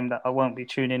 game that I won't be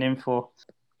tuning in for.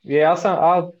 Yeah,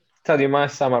 I'll tell you my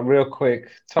sum up real quick.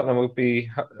 Tottenham will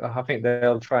be, I think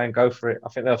they'll try and go for it. I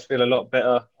think they'll feel a lot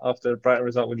better after the Brighton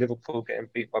result with Liverpool getting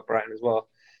beat by Brighton as well.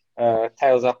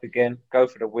 Tails up again, go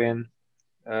for the win.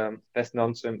 That's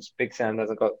nonsense. Big Sam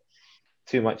hasn't got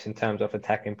too much in terms of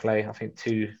attacking play. I think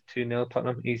 2-0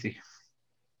 Tottenham, easy.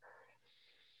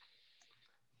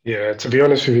 Yeah, to be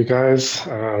honest with you guys,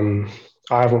 I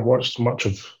haven't watched much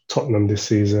of Tottenham this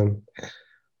season.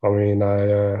 I mean,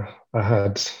 I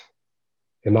had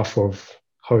enough of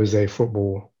Jose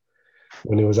football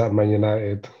when he was at Man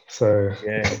United, so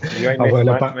Yeah, you ain't I missed went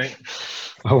much, about mate.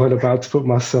 I went about to put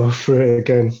myself through it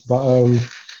again. But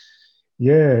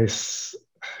yeah, it's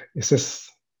just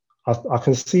I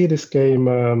can see this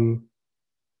game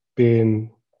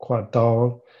being quite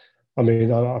dull. I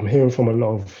mean, I'm hearing from a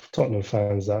lot of Tottenham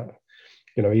fans that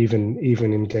even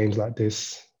in games like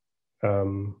this,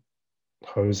 um,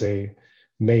 Jose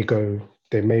may go,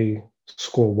 they may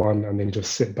score one and then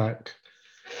just sit back.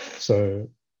 So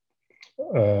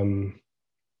um,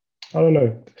 I don't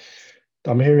know.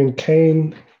 I'm hearing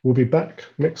Kane will be back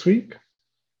next week,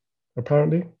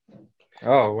 apparently.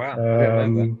 Oh wow, I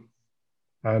didn't know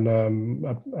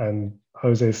that. And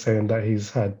Jose is saying that he's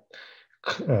had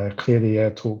clearly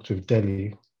air talks with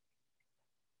Delhi.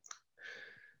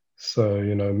 So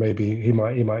maybe he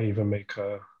might even make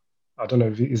a. I don't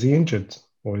know. Is he injured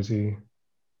or is he?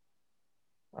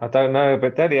 I don't know,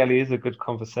 but Dele Alli is a good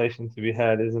conversation to be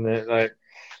had, isn't it? Like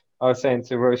I was saying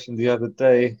to Roshan the other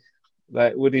day,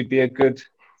 like would he be a good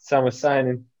summer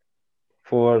signing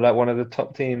for like one of the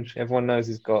top teams? Everyone knows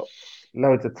he's got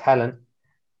loads of talent,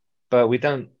 but we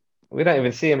don't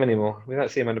even see him anymore. We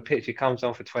don't see him on the pitch. He comes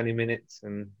on for 20 minutes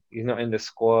and he's not in the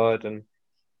squad, and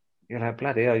you're like,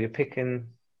 bloody hell, you're picking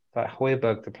like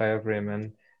Højbjerg to play over him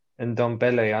and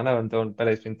Ndombele. I know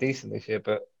Ndombele's been decent this year,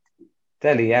 but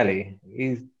Dele Alli,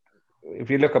 he's if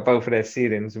you look at both of their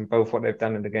ceilings and both what they've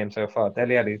done in the game so far,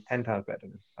 Dele Alli is 10 times better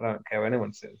than him. I don't care what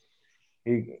anyone says.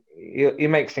 He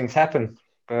makes things happen,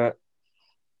 but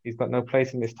he's got no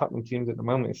place in this Tottenham teams at the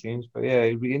moment, it seems. But yeah,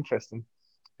 it'd be interesting.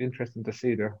 Be interesting to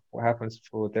see what happens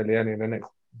for Dele Alli in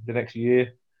the next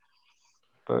year.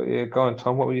 But yeah, go on,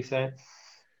 Tom. What were you saying?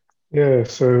 Yeah.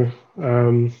 So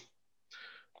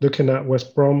looking at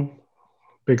West Brom,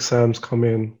 Big Sam's come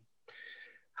in.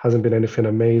 Hasn't been anything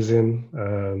amazing.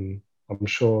 I'm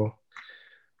sure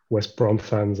West Brom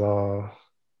fans are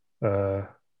uh,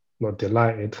 not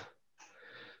delighted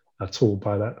at all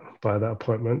by that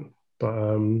appointment.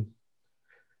 But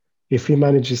if he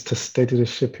manages to steady the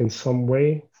ship in some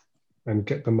way and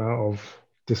get them out of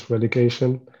this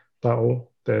relegation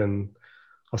battle, then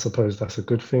I suppose that's a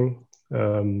good thing.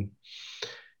 In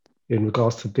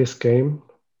regards to this game,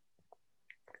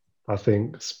 I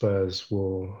think Spurs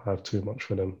will have too much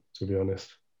for them, to be honest.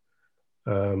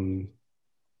 Um,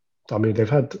 I mean, they've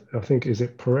had, I think, is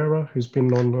it Pereira who's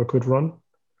been on a good run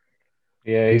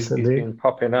Yeah, he's recently? been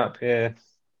popping up. Yeah,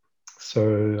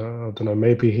 So I don't know.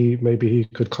 Maybe he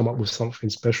could come up with something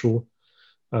special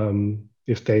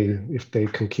if they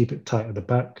can keep it tight at the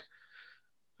back.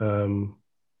 Um,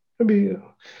 maybe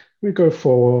we go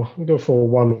for a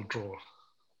 1-1 draw.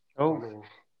 Oh, 1-1.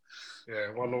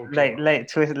 Yeah, 1-1 late, draw. late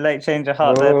twist, late change of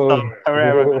heart there. oh, Tom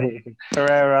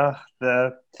Pereira,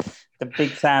 the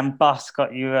Big Sam bus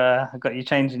got you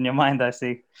changing your mind. I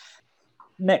see.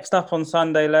 Next up on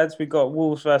Sunday, lads, we got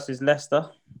Wolves versus Leicester.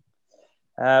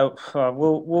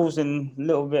 Wolves in a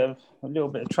little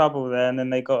bit of trouble there, and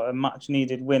then they got a much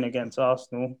needed win against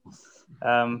Arsenal.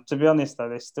 To be honest, though,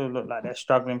 they still look like they're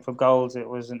struggling for goals. It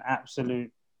was an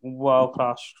absolute world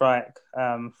class strike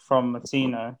from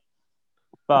Martino,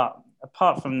 but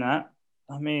apart from that,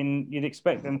 I mean, you'd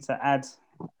expect them to add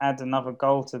another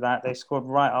goal to that. They scored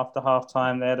right after half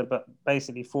time. They had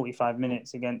basically 45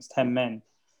 minutes against 10 men,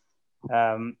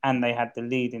 and they had the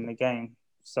lead in the game.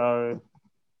 So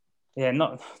yeah,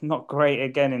 not great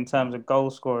again in terms of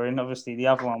goal scoring. Obviously, the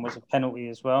other one was a penalty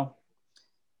as well.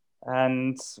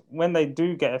 And when they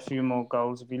do get a few more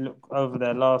goals, if you look over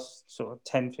their last sort of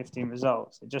 10, 15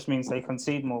 results, it just means they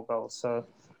concede more goals. So,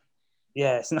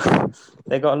 yeah,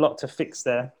 they got a lot to fix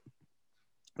there.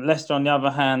 Leicester, on the other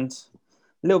hand,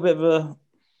 a little bit of a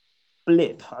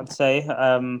blip, I'd say,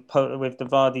 with the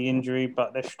Vardy injury,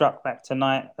 but they've struck back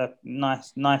tonight. A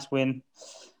nice win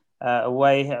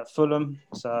away at Fulham,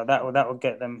 so that will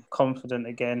get them confident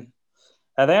again.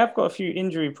 They have got a few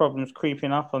injury problems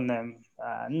creeping up on them.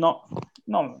 Not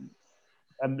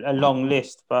a long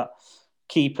list, but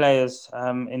key players.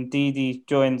 Ndidi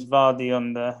joins Vardy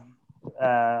on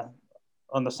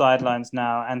the sidelines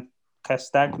now, and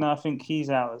Castagna, I think he's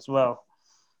out as well.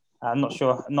 I'm not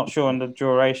sure on the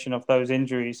duration of those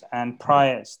injuries, and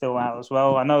Pryor's still out as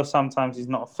well. I know sometimes he's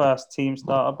not a first team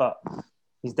starter, but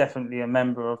he's definitely a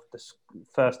member of the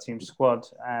first team squad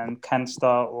and can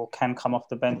start or can come off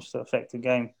the bench to affect the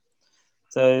game.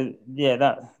 So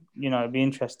yeah, it'd be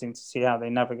interesting to see how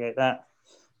they navigate that.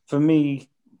 For me,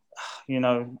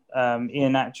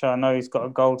 Iheanacho, I know he's got a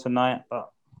goal tonight,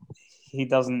 but he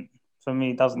doesn't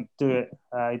do it.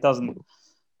 He doesn't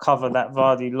cover that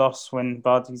Vardy loss when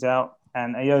Vardy's out.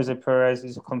 And Jose Perez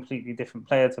is a completely different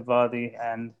player to Vardy.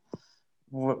 And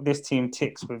this team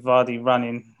ticks with Vardy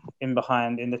running in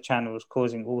behind in the channels,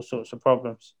 causing all sorts of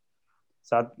problems.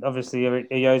 So obviously,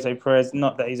 Jose Perez,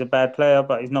 not that he's a bad player,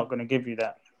 but he's not going to give you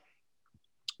that.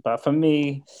 But for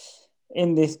me,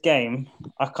 in this game,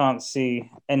 I can't see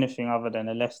anything other than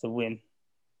a Leicester win.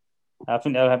 I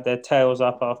think they'll have their tails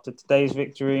up after today's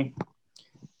victory.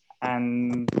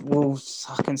 And Wolves,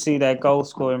 I can see their goal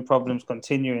scoring problems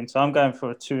continuing. So I'm going for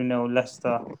a 2-0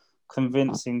 Leicester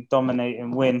convincing,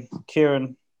 dominating win.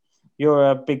 Kieran,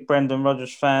 you're a big Brendan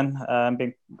Rodgers fan,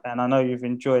 and I know you've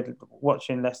enjoyed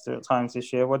watching Leicester at times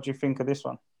this year. What do you think of this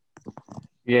one?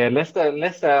 Yeah,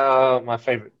 Leicester are my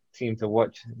favourite team to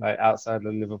watch, like outside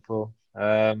of Liverpool.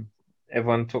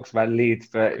 Everyone talks about Leeds,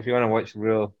 but if you want to watch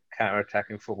real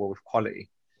counter-attacking football with quality,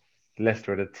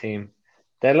 Leicester are the team.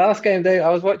 Their last game, I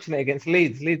was watching it against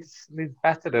Leeds. Leeds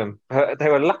battered them, but they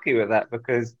were lucky with that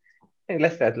because I think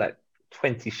Leicester had like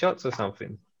 20 shots or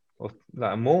something, or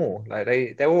like more. Like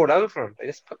they were all over them. They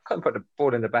just couldn't put the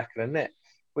ball in the back of the net,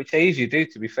 which they usually do,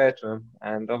 to be fair to them.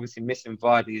 And obviously missing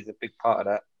Vardy is a big part of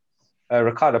that.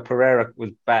 Ricardo Pereira was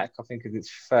back. I think it's his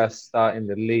first start in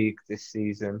the league this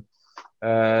season.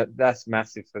 That's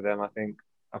massive for them. I think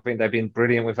they've been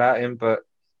brilliant without him, but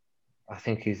I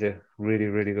think he's a really,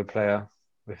 really good player.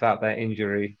 Without that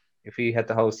injury, if he had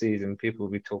the whole season, people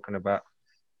would be talking about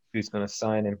who's going to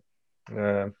sign him.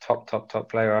 Top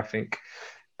player, I think.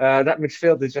 That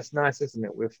midfield is just nice, isn't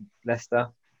it? With Leicester,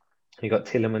 you got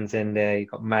Tielemans in there, you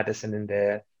got Maddison in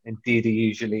there, and Didi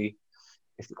usually.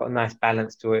 It's got a nice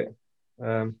balance to it.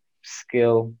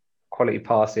 Skill, quality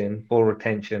passing, ball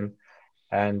retention,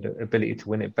 and ability to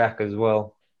win it back as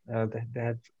well.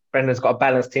 Brendan's got a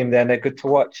balanced team there, and they're good to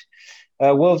watch.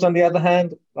 Wolves, on the other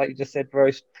hand, like you just said,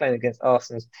 Rose playing against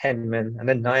Arsenal's 10 men and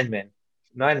then 9 men.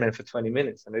 9 men for 20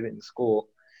 minutes, and they didn't score.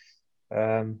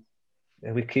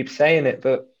 We keep saying it,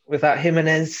 but without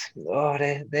Jimenez,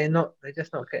 they're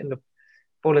just not getting the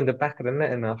ball in the back of the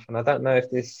net enough. And I don't know if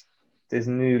this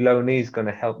new loanee is going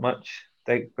to help much.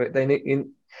 He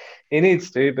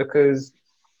needs to, because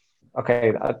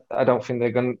I don't think they're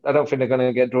going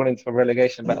to get drawn into a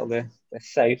relegation battle. They're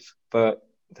safe, but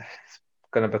it's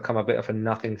going to become a bit of a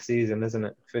nothing season, isn't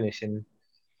it? Finish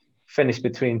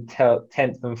between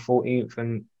 10th and 14th,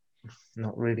 and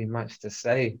not really much to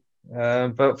say.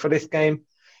 But for this game,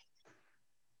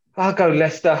 I'll go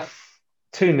Leicester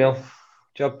 2-0.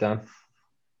 Job done.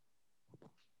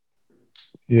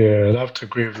 Yeah, I'd have to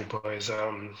agree with you boys.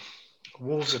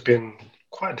 Wolves have been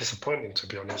quite disappointing, to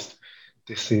be honest,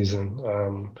 this season.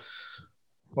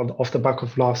 Off the back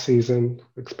of last season,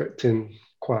 expecting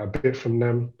quite a bit from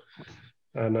them,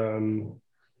 and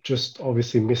just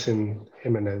obviously missing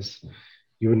Jimenez,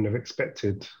 you wouldn't have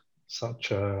expected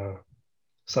such an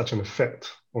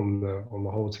effect on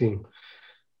the whole team.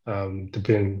 They've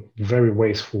been very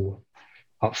wasteful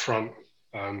up front.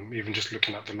 Even just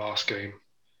looking at the last game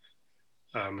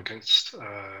against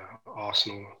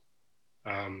Arsenal,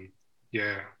 had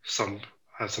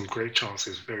some great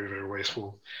chances, very, very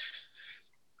wasteful.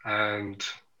 And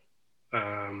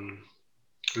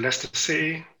Leicester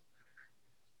City,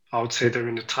 I would say they're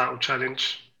in the title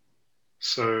challenge.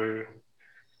 So,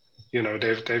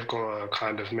 they've got to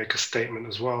kind of make a statement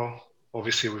as well.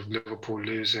 Obviously, with Liverpool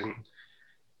losing,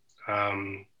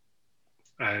 and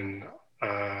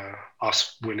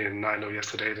us winning 9-0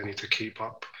 yesterday, they need to keep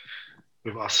up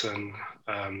with us and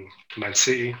Man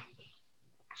City.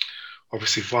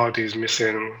 Obviously, Vardy is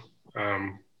missing,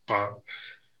 but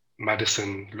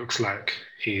Maddison looks like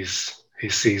his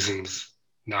season's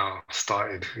now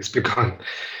started. He's begun.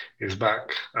 He's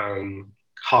back.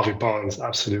 Harvey Barnes,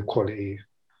 absolute quality.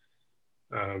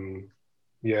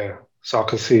 So I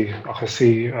can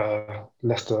see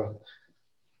Leicester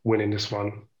winning this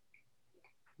one.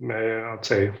 I'd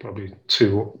say probably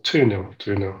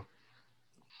 2-0.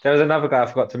 There was another guy I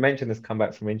forgot to mention that's come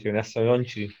back from injury, and that's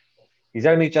Soyuncu. He's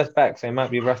only just back, so he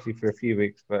might be rusty for a few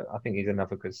weeks, but I think he's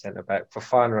another good centre-back.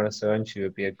 Fofana and Soyuncu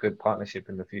would be a good partnership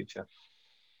in the future.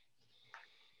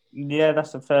 Yeah,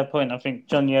 that's a fair point. I think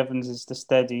Johnny Evans is the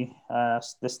steady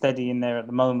in there at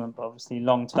the moment, but obviously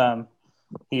long-term,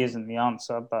 he isn't the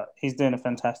answer, but he's doing a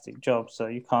fantastic job, so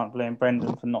you can't blame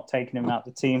Brendan for not taking him out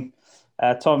the team.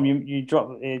 Tom, you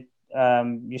dropped it.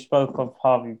 You spoke of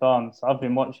Harvey Barnes. I've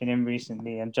been watching him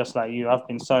recently, and just like you, I've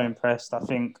been so impressed. I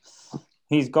think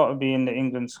he's got to be in the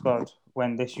England squad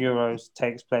when this Euros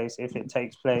takes place, if it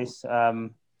takes place.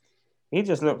 He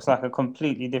just looks like a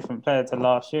completely different player to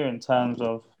last year in terms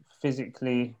of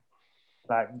physically,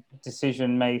 like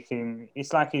decision making.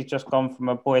 It's like he's just gone from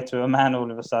a boy to a man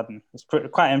all of a sudden. It's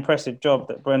quite an impressive job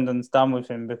that Brendan's done with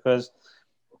him, because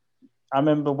I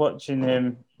remember watching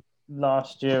him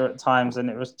last year at times, and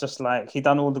it was just like he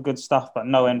done all the good stuff but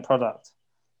no end product.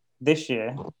 This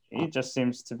year, he just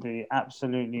seems to be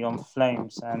absolutely on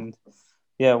flames. And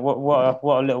yeah, what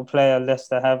a little player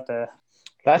Leicester have there.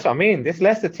 That's what I mean. This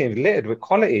Leicester team's littered with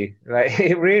quality. Like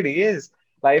it really is.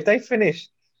 Like if they finish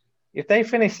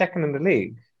second in the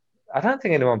league, I don't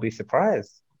think anyone would be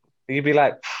surprised. You'd be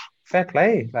like, fair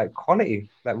play, like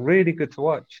quality, like really good to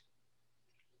watch.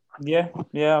 Yeah,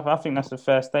 I think that's a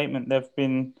fair statement. They've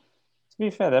been, to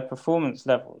be fair, their performance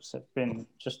levels have been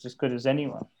just as good as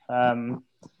anyone.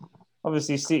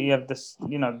 Obviously, City have this,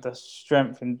 the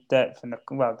strength and depth, and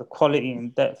the quality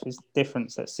and depth is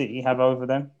difference that City have over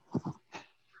them.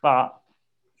 But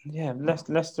yeah,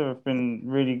 Leicester have been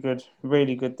really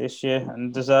good this year,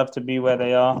 and deserve to be where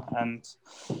they are. And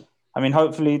I mean,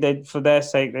 hopefully, for their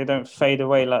sake, they don't fade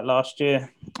away like last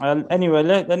year. Anyway,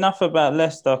 enough about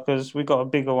Leicester, because we got a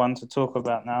bigger one to talk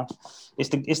about now. It's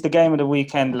the game of the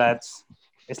weekend, lads.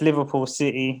 It's Liverpool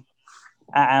City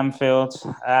at Anfield.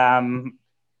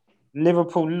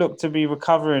 Liverpool look to be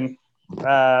recovering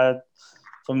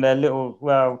from their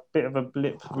bit of a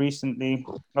blip recently.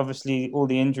 Obviously, all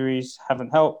the injuries haven't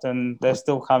helped, and they're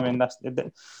still coming.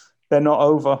 They're not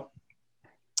over.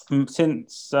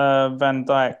 Since Van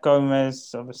Dijk,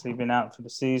 Gomez obviously been out for the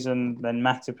season, then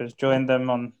Matip has joined them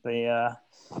on the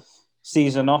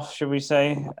season off, should we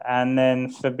say, and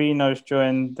then Fabinho's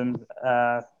joined them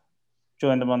on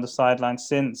the sideline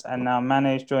since, and now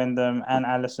Mane's joined them and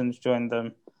Alisson's joined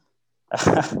them.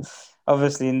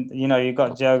 Obviously, you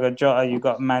got Diogo Jota, you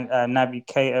got Naby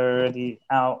Keita already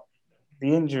out.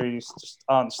 The injuries just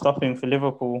aren't stopping for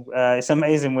Liverpool. It's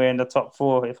amazing we're in the top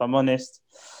four, if I'm honest,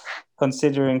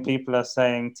 considering people are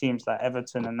saying teams like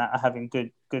Everton and that are having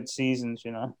good seasons.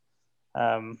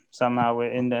 Somehow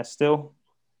we're in there still,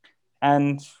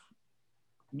 and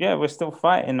yeah, we're still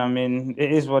fighting. I mean,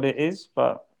 it is what it is,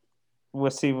 but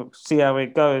we'll see how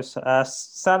it goes.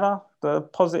 Salah, the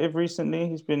positive recently,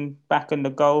 he's been back in the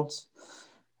goals.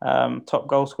 Top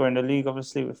goal scorer in the league,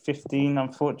 obviously, with 15.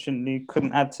 Unfortunately,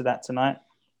 couldn't add to that tonight.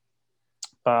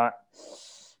 But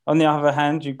on the other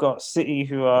hand, you've got City,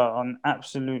 who are on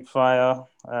absolute fire.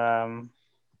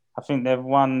 I think they've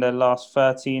won their last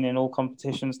 13 in all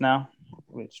competitions now,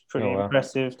 which is pretty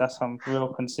impressive. That's some real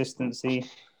consistency,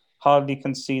 hardly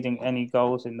conceding any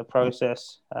goals in the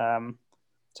process.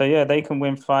 So yeah, they can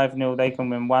win 5-0, they can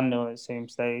win 1-0. It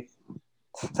seems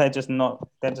they're just not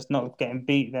getting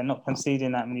beat. They're not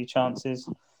conceding that many chances,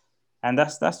 and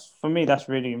that's for me, that's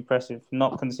really impressive.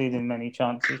 Not conceding many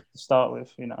chances to start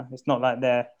with. It's not like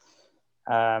they're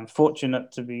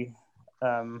fortunate to be,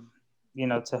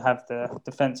 to have the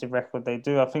defensive record they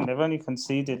do. I think they've only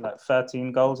conceded like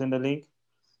 13 goals in the league,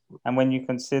 and when you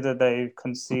consider they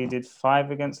conceded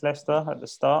 5 against Leicester at the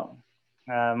start,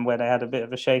 where they had a bit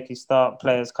of a shaky start,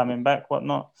 players coming back,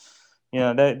 whatnot.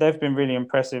 They've been really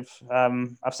impressive.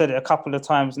 I've said it a couple of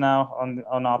times now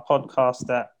on our podcast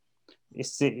that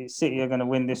City are going to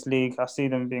win this league. I see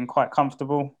them being quite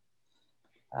comfortable.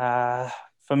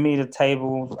 For me, the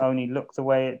table only looked the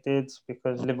way it did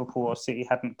because Liverpool or City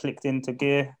hadn't clicked into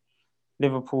gear.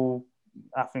 Liverpool,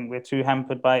 I think we're too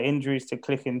hampered by injuries to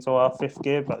click into our 5th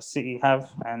gear, but City have,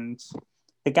 and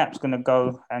the gap's going to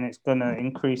go, and it's going to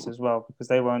increase as well because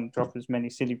they won't drop as many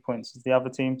silly points as the other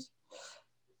teams.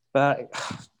 But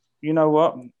you know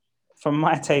what? From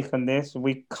my take on this,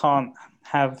 we can't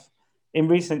have... In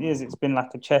recent years, it's been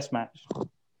like a chess match.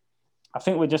 I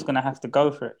think we're just going to have to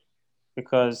go for it,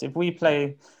 because if we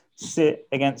play sit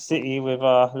against City with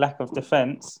our lack of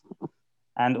defence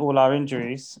and all our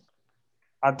injuries,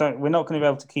 we're not going to be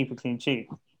able to keep a clean sheet.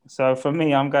 So for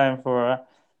me, I'm going for an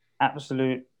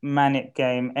absolute manic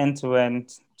game,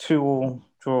 end-to-end, 2-2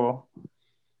 draw.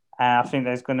 I think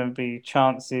there's going to be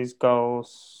chances,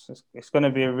 goals. It's going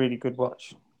to be a really good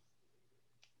watch.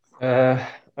 I'm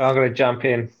going to jump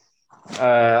in.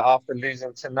 After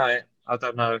losing tonight, I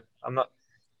don't know. I'm not.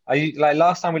 Are you like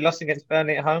last time we lost against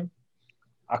Burnley at home?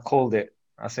 I called it.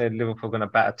 I said Liverpool going to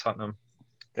batter Tottenham.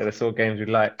 They're the sort of games we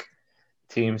like.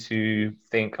 Teams who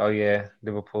think, oh yeah,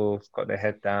 Liverpool's got their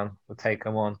head down, we'll take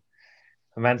them on.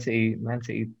 Man City,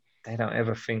 they don't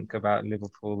ever think about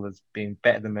Liverpool as being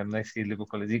better than them. They see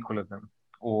Liverpool as equal of them,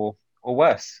 or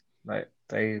worse. Like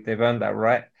they've earned that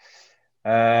right.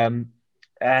 And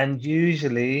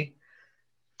usually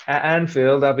at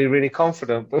Anfield, I'll be really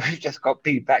confident, but we've just got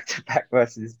beat back to back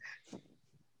versus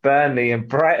Burnley and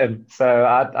Brighton. So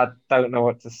I don't know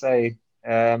what to say.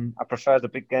 I prefer the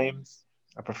big games.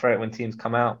 I prefer it when teams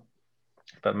come out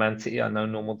but Man City are no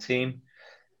normal team.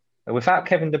 Without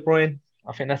Kevin De Bruyne,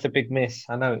 I think that's a big miss.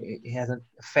 I know he hasn't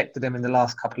affected them in the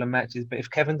last couple of matches, but if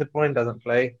Kevin De Bruyne doesn't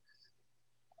play,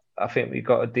 I think we've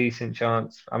got a decent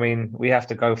chance. I mean, we have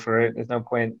to go for it. There's no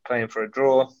point playing for a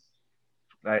draw.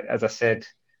 Like, as I said,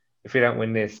 if we don't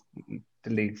win this, the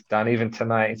league's done. Even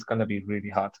tonight, it's going to be really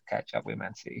hard to catch up with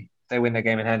Man City. If they win the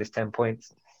game in hand, it's 10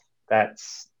 points.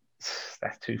 That's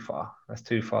too far. That's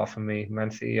too far for me.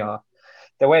 Man City are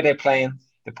the way they're playing,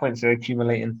 the points they're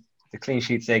accumulating, the clean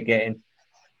sheets they're getting,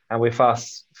 and with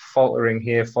us faltering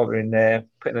here, faltering there,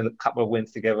 putting a couple of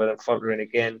wins together and faltering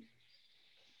again,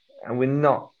 and we're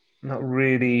not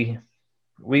really.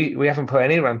 We haven't put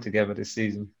any run together this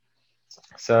season,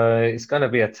 so it's going to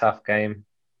be a tough game.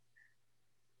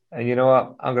 And you know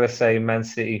what? I'm going to say Man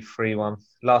City 3-1.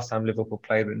 Last time Liverpool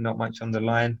played with not much on the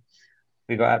line,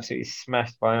 we got absolutely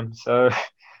smashed by them. So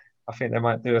I think they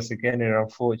might do us again here,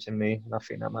 unfortunately. And I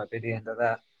think that might be the end of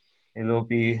that. It'll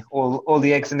be all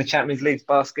the eggs in the Champions League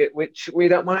basket, which we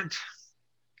don't mind.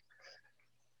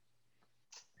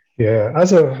 Yeah,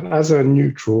 as a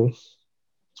neutral,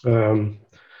 as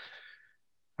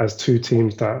two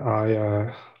teams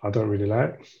that I don't really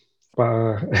like,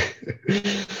 but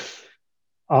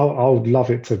I would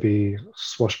love it to be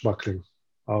swashbuckling.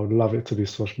 I would love it to be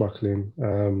swashbuckling,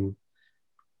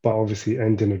 but obviously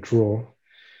end in a draw.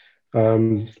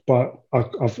 But I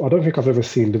don't think I've ever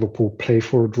seen Liverpool play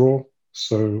for a draw,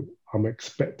 so I'm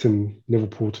expecting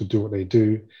Liverpool to do what they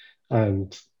do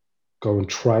and go and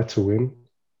try to win.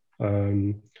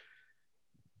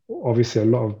 Obviously, a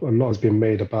lot has been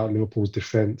made about Liverpool's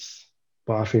defense,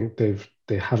 but I think they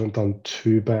haven't done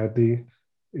too badly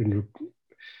in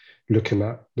looking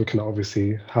at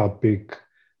obviously how big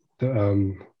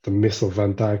the miss of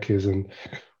Van Dijk is, and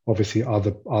obviously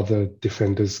other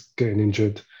defenders getting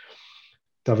injured.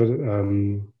 David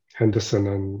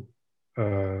Henderson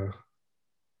and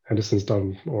Henderson's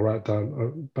done all right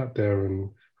down back there, and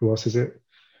who else is it?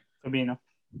 Fabinho,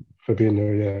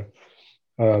 yeah.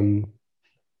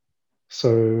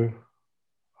 So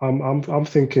I'm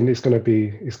thinking it's gonna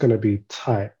be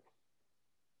tight.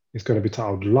 It's gonna be tight.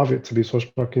 I would love it to be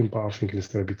swashbuckling, but I'm thinking it's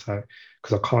gonna be tight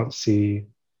because I can't see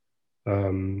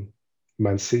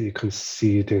Man City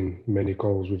conceding many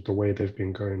goals with the way they've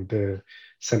been going. Their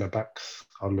centre backs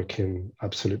are looking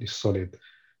absolutely solid.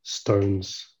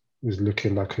 Stones is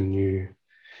looking like a new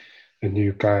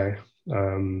guy.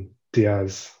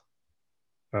 Diaz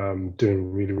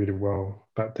doing really, really well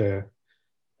back there,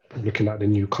 looking at the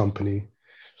new company.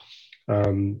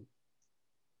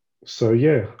 So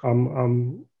yeah,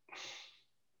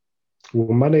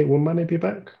 will Mane be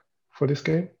back for this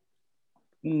game?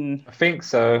 I think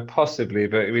so, possibly,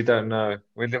 but we don't know.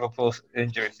 With Liverpool's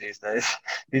injuries these days,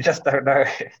 you just don't know.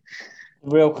 The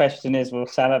real question is, will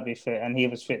Salah be fit? And he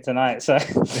was fit tonight, so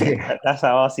that's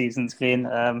how our season's been.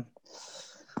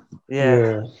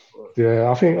 Yeah.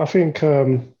 I think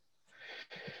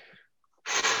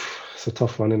it's a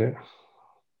tough one, isn't it?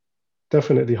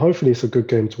 Definitely. Hopefully, it's a good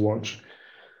game to watch.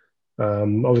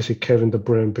 Obviously, Kevin De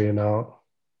Bruyne being out,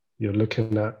 you're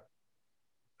looking at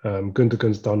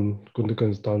Gundogan's done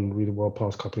really well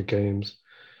past couple of games.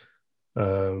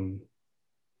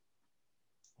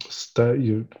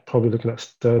 You're probably looking at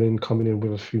Sterling coming in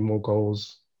with a few more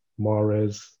goals.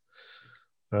 Mahrez.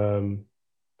 I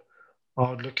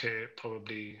would look at it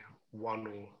probably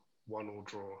 1-1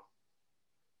 draw.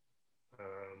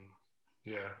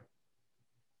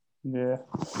 Yeah,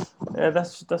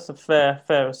 that's a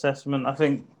fair assessment. I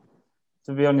think,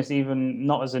 to be honest, even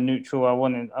not as a neutral, I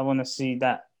want to see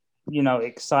that,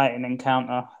 exciting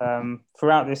encounter.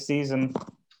 Throughout this season,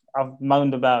 I've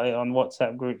moaned about it on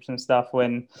WhatsApp groups and stuff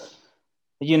when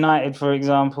United, for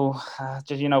example,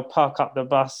 just park up the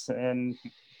bus, and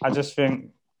I just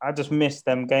miss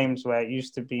them games where it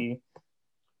used to be,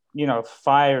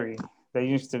 fiery. There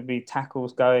used to be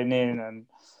tackles going in and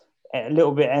a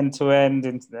little bit end to end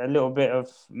and a little bit of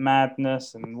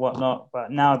madness and whatnot.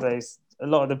 But nowadays, a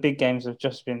lot of the big games have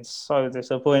just been so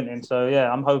disappointing. So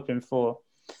yeah, I'm hoping for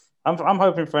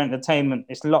entertainment.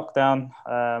 It's lockdown.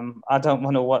 I don't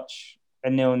want to watch a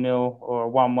 0-0 or a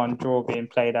 1-1 draw being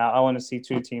played out. I want to see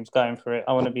two teams going for it.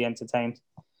 I want to be entertained,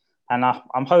 and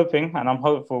I'm hoping and I'm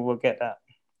hopeful we'll get that.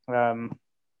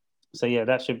 So yeah,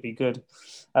 that should be good.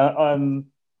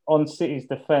 On City's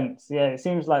defence, yeah, it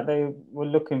seems like they were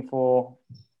looking for,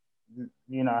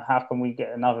 how can we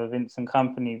get another Vincent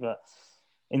Kompany? But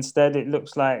instead, it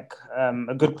looks like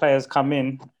a good player's come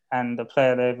in, and the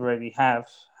player they already have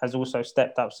has also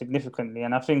stepped up significantly.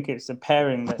 And I think it's a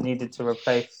pairing that needed to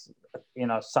replace,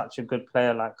 such a good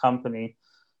player like Kompany,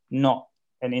 not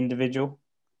an individual.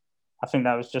 I think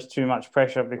that was just too much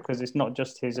pressure because it's not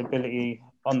just his ability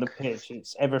on the pitch,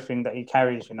 it's everything that he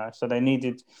carries, you know. So they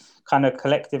needed kind of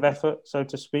collective effort, so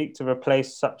to speak, to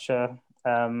replace such a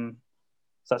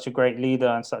great leader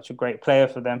and such a great player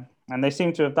for them. And they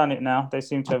seem to have done it now. They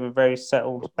seem to have a very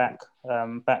settled back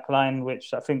line,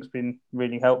 which I think has been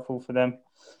really helpful for them.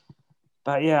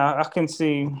 But yeah, I can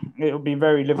see it'll be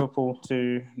very Liverpool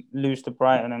to lose to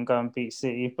Brighton and go and beat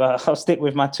City. But I'll stick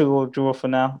with my 2-2 draw for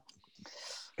now.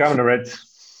 Go on the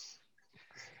Reds.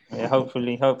 Yeah,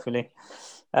 hopefully.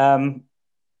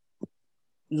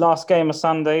 Last game of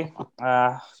Sunday,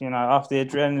 after the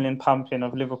adrenaline pumping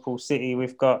of Liverpool City,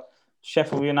 we've got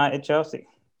Sheffield United Chelsea.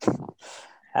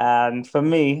 And for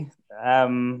me, I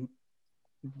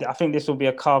think this will be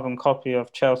a carbon copy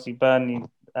of Chelsea Burnley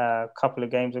a couple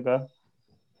of games ago.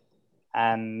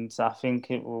 And I think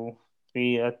it will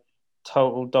be a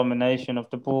total domination of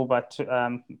the ball by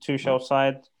Tuchel's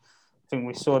side. I think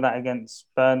we saw that against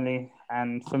Burnley.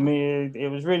 And for me, it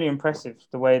was really impressive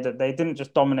the way that they didn't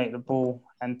just dominate the ball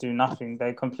and do nothing.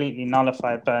 They completely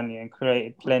nullified Burnley and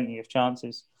created plenty of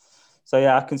chances. So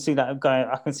yeah, I can see that going.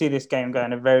 I can see this game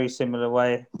going a very similar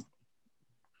way.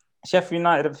 Sheffield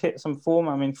United have hit some form.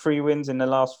 I mean, 3 wins in the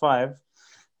last 5.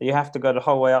 You have to go the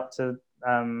whole way up to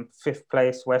 5th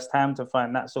place West Ham to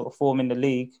find that sort of form in the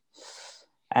league,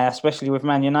 especially with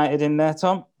Man United in there,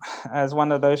 Tom, as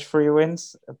one of those 3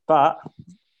 wins. But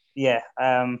yeah,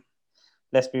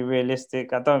 let's be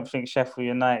realistic. I don't think Sheffield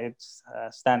United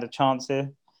stand a chance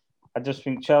here. I just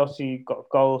think Chelsea got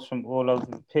goals from all over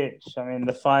the pitch. I mean,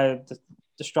 the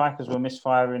strikers were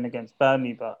misfiring against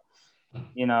Burnley, but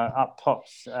you know, up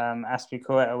pops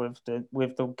Azpilicueta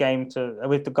with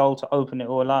the goal to open it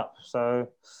all up. So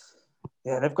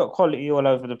yeah, they've got quality all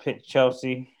over the pitch.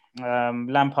 Chelsea,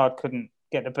 Lampard couldn't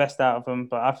get the best out of them,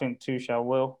 but I think Tuchel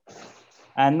will.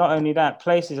 And not only that,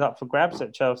 place is up for grabs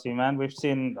at Chelsea, man. We've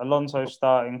seen Alonso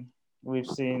starting. We've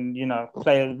seen,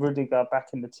 player Rudiger back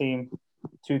in the team.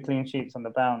 2 clean sheets on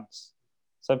the bounce.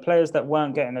 So players that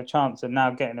weren't getting a chance are now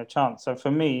getting a chance. So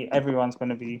for me, everyone's going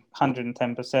to be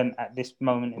 110% at this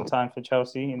moment in time for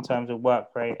Chelsea in terms of work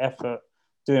rate, effort,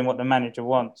 doing what the manager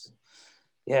wants.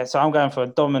 Yeah, so I'm going for a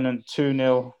dominant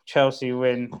 2-0 Chelsea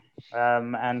win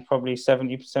and probably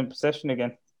 70% possession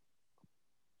again.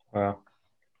 Wow.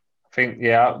 I think,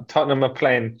 Tottenham are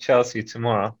playing Chelsea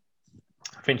tomorrow.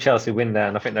 I think Chelsea win that,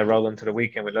 and I think they roll into the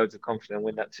weekend with loads of confidence and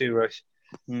win that too, Rush.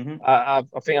 Mm-hmm. I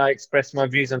think I expressed my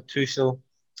views on Tuchel,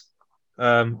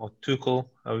 or Tuchel,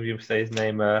 however you say his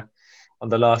name, on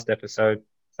the last episode.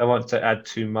 I want to add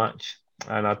too much,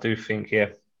 and I do think,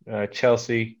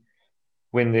 Chelsea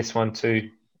win this one too.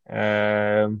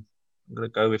 I'm going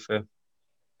to go with a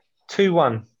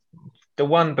 2-1. The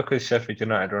one because Sheffield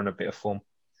United are on a bit of form.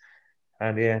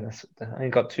 And yeah, I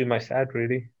ain't got too much to add,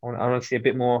 really. I want to see a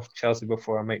bit more of Chelsea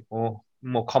before I make more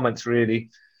comments, really.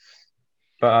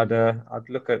 But I'd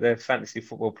look at their fantasy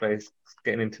football players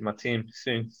getting into my team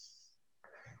soon.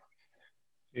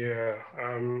 Yeah,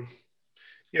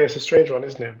 it's a strange one,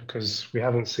 isn't it? Because we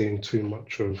haven't seen too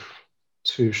much of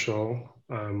Tuchel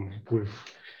with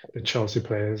the Chelsea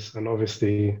players, and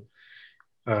obviously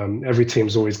every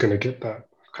team's always going to get that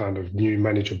kind of new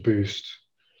manager boost,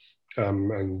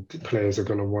 and the players are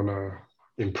going to want to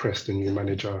impress the new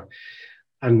manager,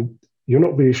 and you're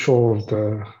not really sure of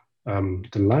the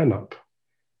lineup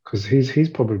because he's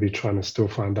probably trying to still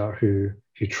find out who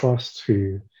he trusts,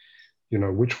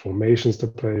 which formations to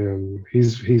play, and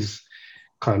he's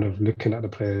kind of looking at the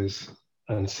players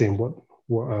and seeing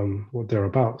what they're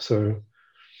about. So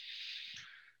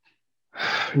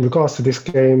in regards to this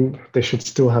game, they should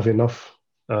still have enough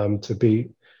to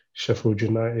beat Sheffield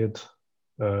United.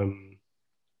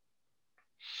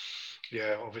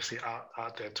 Obviously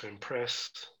out there to impress.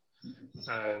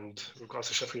 And in regards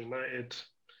to Sheffield United,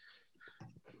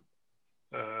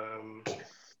 I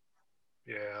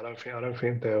don't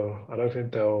think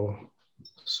they'll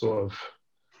sort of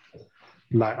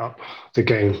light up the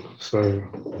game. So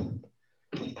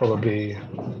probably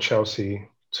Chelsea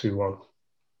 2-1.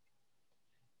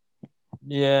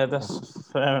 Yeah,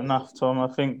 that's fair enough, Tom. I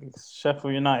think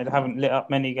Sheffield United haven't lit up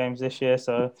many games this year,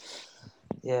 so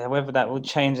yeah, whether that will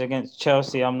change against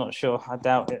Chelsea, I'm not sure. I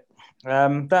doubt it.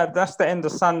 That's the end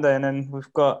of Sunday, and then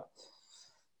we've got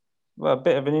a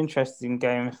bit of an interesting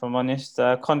game, if I'm honest.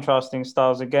 Contrasting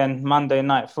styles again. Monday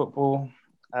night football.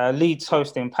 Leeds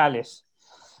hosting Palace.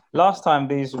 Last time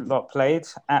these lot played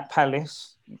at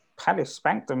Palace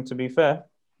spanked them, to be fair.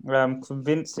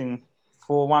 Convincing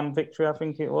 4-1 victory, I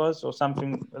think it was, or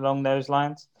something along those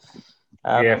lines.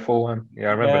 4-1. Yeah,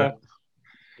 I remember that.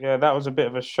 Yeah, that was a bit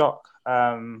of a shock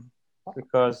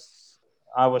because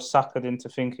I was suckered into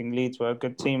thinking Leeds were a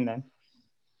good team then.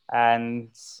 And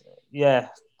yeah,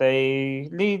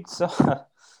 Leeds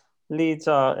Leeds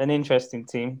are an interesting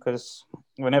team because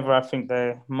whenever I think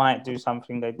they might do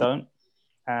something, they don't.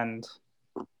 And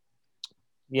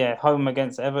yeah, home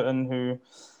against Everton, who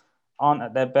aren't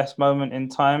at their best moment in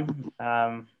time.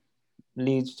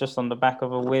 Leeds just on the back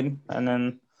of a win, and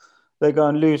then they go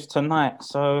and lose tonight.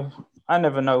 So I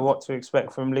never know what to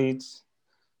expect from Leeds.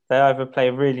 They either play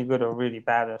really good or really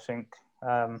bad, I think.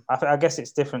 I guess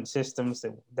it's different systems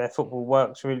that their football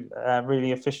works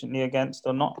really efficiently against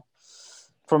or not.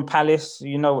 From Palace,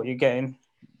 you know what you're getting.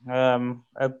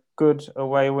 A good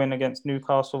away win against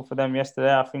Newcastle for them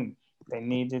yesterday. I think they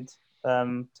needed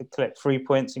to collect 3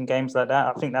 points in games like that.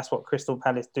 I think that's what Crystal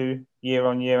Palace do year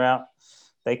on, year out.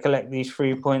 They collect these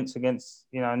 3 points against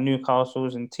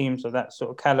Newcastle's and teams of that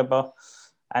sort of caliber,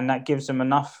 and that gives them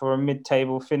enough for a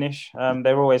mid-table finish.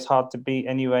 They're always hard to beat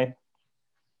anyway,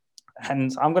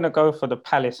 and I'm going to go for the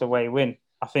Palace away win.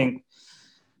 I think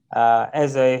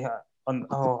Eze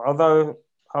although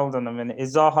hold on a minute,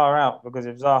 is Zaha out? Because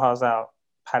if Zaha's out,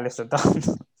 Palace are done.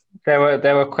 There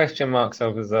were question marks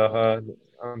over Zaha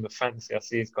on the fantasy. I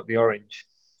see he's got the orange.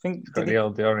 He's got the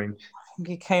orange. I think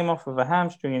he came off with a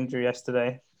hamstring injury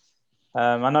yesterday.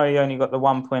 I know he only got the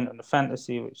 1 point on the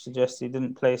fantasy, which suggests he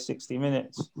didn't play 60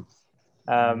 minutes.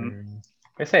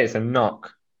 They say it's a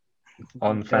knock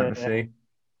on fantasy.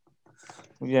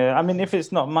 Yeah, I mean, if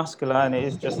it's not muscular and it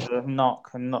is just a knock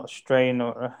and not a strain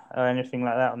or anything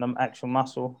like that on the actual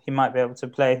muscle, he might be able to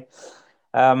play.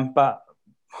 But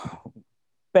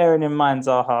bearing in mind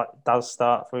Zaha does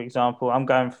start, for example, I'm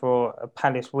going for a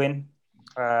Palace win,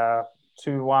 2-1.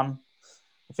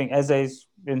 I think Eze's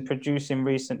been producing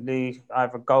recently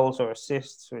either goals or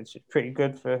assists, which is pretty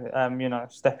good for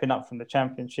stepping up from the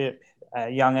Championship at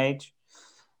a young age.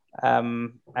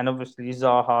 And obviously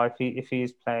Zaha, if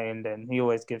he's playing, then he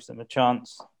always gives them a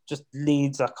chance. Just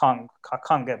Leeds, I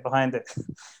can't get behind it.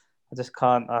 I just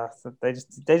can't. They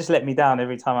just let me down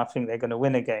every time I think they're going to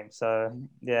win a game. So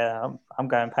yeah, I'm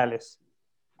going Palace.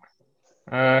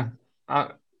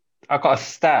 I got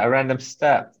a random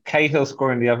stat. Cahill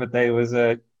scoring the other day was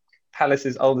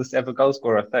Palace's oldest ever goal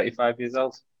scorer, 35 years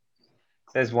old.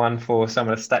 There's one for some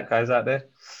of the stat guys out there.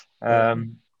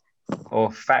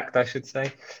 Or fact, I should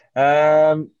say.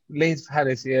 Leeds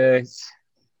Palace, yeah.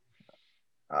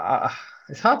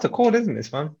 It's hard to call, isn't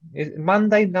this one?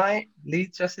 Monday night,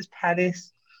 Leeds versus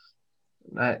Palace.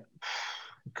 It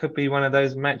could be one of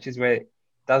those matches where it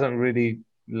doesn't really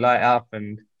light up,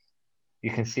 and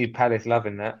you can see Palace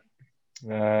loving that.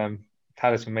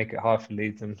 Palace will make it hard for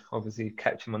Leeds and obviously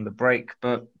catch them on the break.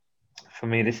 But for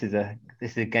me, this is a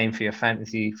game for your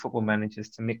fantasy football managers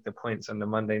to nick the points on the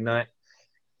Monday night.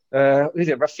 Is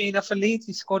it Rafinha for Leeds?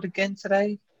 He scored again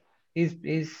today. He's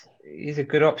a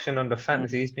good option on the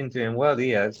fantasy. He's been doing well.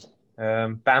 He has.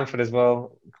 Bamford as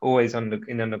well, always on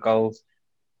the goals.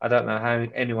 I don't know how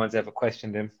anyone's ever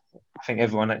questioned him. I think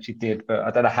everyone actually did, but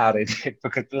I don't know how they did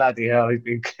because bloody hell, he's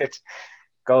been good.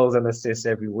 Goals and assists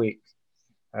every week.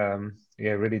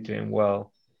 Really doing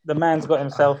well. The man's got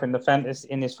himself in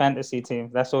his fantasy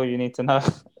team. That's all you need to know.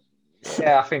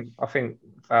 Yeah, I think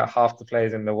about half the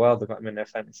players in the world have got him in their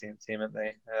fantasy team, haven't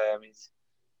they?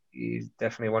 He's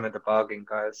definitely one of the bargain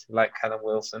guys, like Callum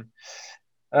Wilson.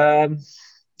 I'm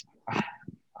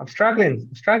struggling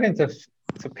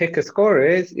to pick a scorer.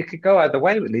 It could go either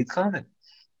way with Leeds, can't it?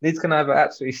 Leeds can either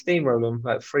absolutely steamroll them,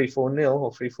 like 3-4-0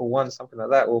 or 3-4-1, something like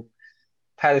that, or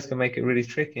Palace can make it really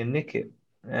tricky and nick it.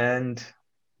 And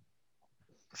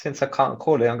since I can't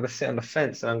call it, I'm going to sit on the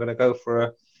fence and I'm going to go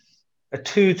for a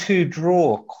 2-2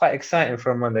 draw. Quite exciting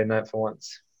for a Monday night for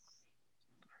once.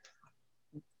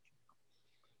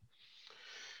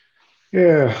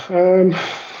 Yeah,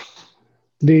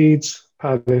 Leeds,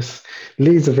 Palace.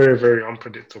 Leeds are very, very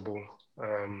unpredictable,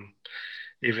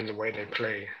 even the way they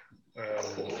play.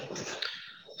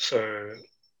 So,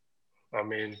 I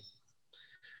mean,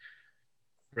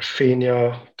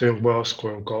 Rafinha doing well,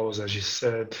 scoring goals, as you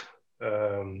said.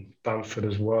 Bamford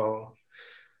as well.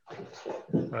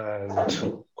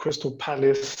 And Crystal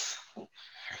Palace,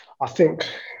 I think,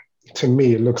 to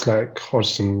me, it looks like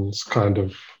Hodgson's kind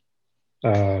of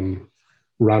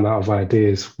ran out of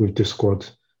ideas with this squad.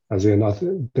 As in,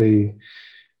 it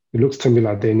looks to me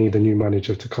like they need a new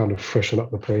manager to kind of freshen up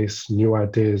the place, new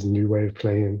ideas, new way of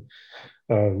playing.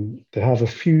 They have a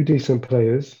few decent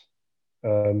players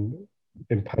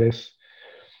in Paris.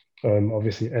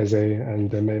 Obviously, Eze and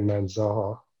their main man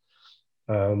Zaha.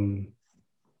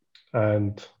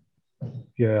 And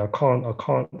yeah, I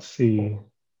can't see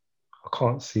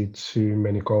too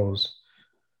many goals.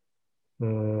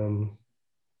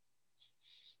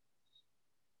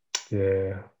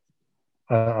 Yeah.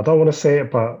 I don't want to say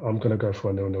it, but I'm gonna go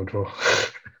for a 0-0 draw.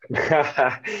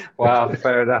 Wow,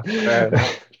 fair enough. Fair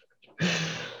enough.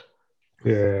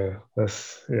 Yeah,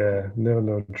 that's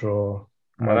 0-0 draw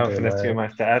I don't Monday think there's too night.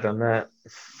 much to add on that.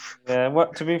 Yeah,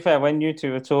 what to be fair, when you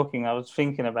two were talking, I was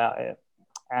thinking about it,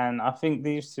 and I think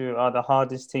these two are the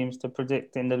hardest teams to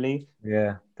predict in the league.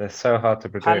 Yeah, they're so hard to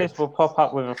Palace predict. will pop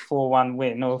up with a 4-1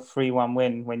 win or 3-1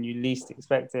 win when you least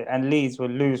expect it, and Leeds will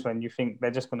lose when you think they're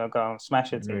just going to go and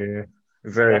smash a team. Yeah,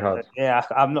 very hard. Yeah,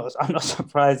 I'm not. I'm not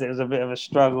surprised. It was a bit of a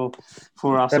struggle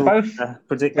for us They're all both to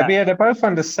predict that. they're both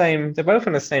on the same. They're both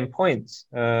on the same points,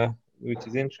 which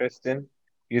is interesting.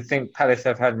 You'd think Palace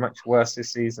have had much worse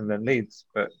this season than Leeds,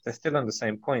 but they're still on the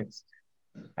same points.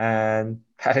 And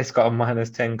Palace got a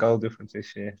 -10 goal difference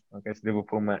this year. I guess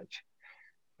Liverpool match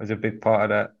was a big part of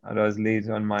that. Otherwise, Leeds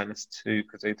on -2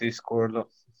 because they do score a lot.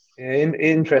 Yeah,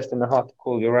 interesting and hard to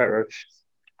call. You're right, Roach.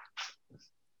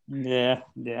 Yeah.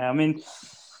 I mean,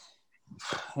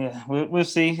 yeah, we'll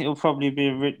see. It'll probably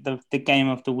be the game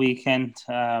of the weekend.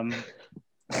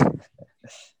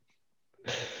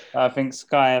 I think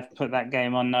Sky have put that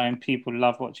game on, knowing people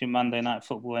love watching Monday Night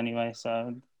Football anyway,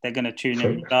 so they're going to tune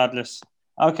in regardless.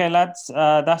 Okay, lads,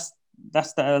 that's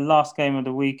the last game of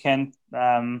the weekend.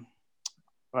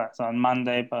 That's on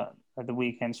Monday, but the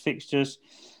weekend's fixtures.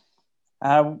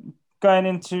 Going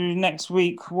into next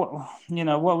week, what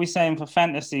are we saying for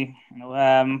fantasy?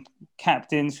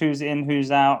 Captains, who's in,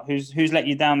 who's out, who's let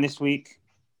you down this week?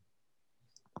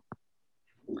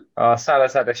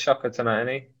 Salah's had a shocker tonight,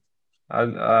 hasn't he?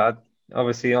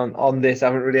 Obviously on this, I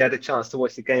haven't really had a chance to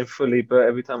watch the game fully, but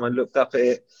every time I looked up at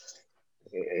it,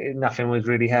 nothing was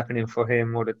really happening for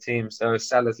him or the team. So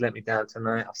Salah's let me down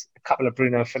tonight. A couple of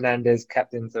Bruno Fernandes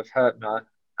captains have hurt me. I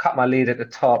cut my lead at the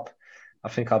top. I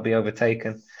think I'll be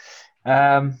overtaken.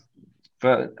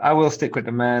 But I will stick with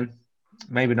the man.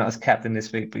 Maybe not as captain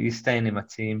this week, but he's staying in my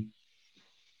team.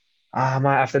 I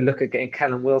might have to look at getting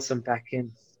Callum Wilson back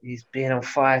in. He's been on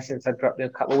fire since I dropped him a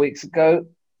couple of weeks ago.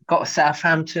 Got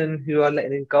Southampton, who are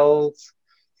letting in goals.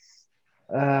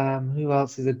 Who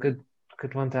else is a good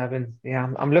one to have in?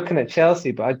 Yeah, I'm looking at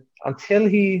Chelsea, but until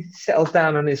he settles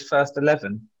down on his first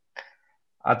 11,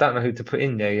 I don't know who to put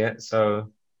in there yet.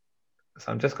 So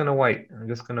I'm just gonna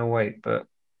wait. But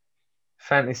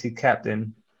fantasy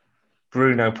captain,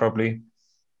 Bruno probably.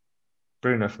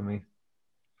 Bruno for me.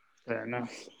 Fair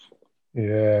enough.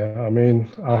 Yeah, I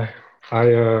mean, I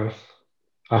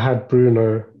had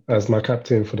Bruno as my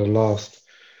captain for the last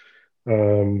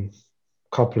um,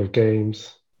 couple of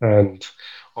games, and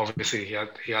obviously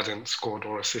he hadn't scored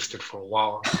or assisted for a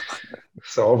while.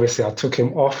 So obviously I took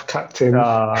him off captain.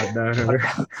 Oh no!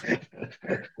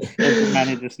 Every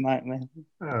manager's nightmare.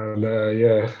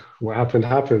 And what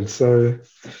happened. So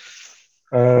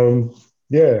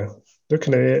yeah,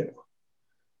 looking at it,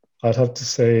 I'd have to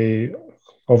say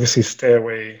obviously stay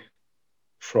away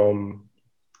from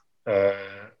uh,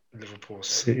 Liverpool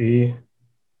City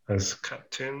as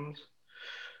captain.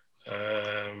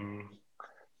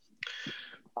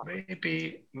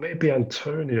 Maybe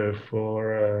Antonio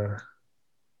for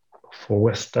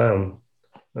West Ham.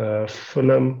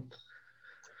 Fulham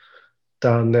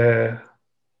down there,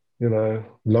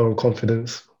 low in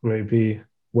confidence. Maybe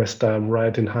West Ham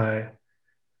riding high.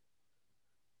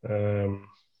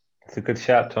 It's a good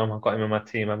shout, Tom. I've got him in my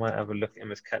team. I might have a look at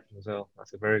him as captain as well.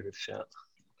 That's a very good shout.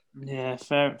 Yeah,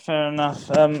 fair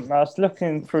enough. I was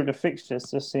looking through the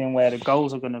fixtures, just seeing where the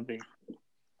goals are going to be.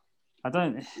 I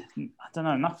don't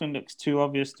know. Nothing looks too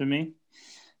obvious to me.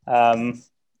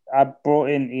 I brought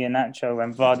in Iheanacho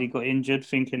when Vardy got injured,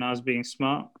 thinking I was being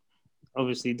smart.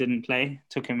 Obviously, didn't play.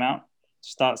 Took him out.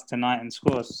 Starts tonight and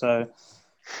scores. So,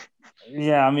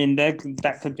 yeah, I mean,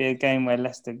 that could be a game where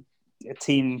Leicester, a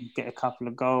team, get a couple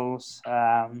of goals.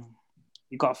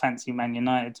 You've got to fancy Man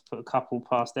United to put a couple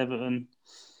past Everton.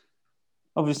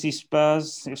 Obviously,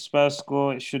 Spurs. If Spurs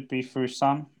score, it should be through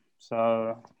Son.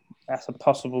 So that's a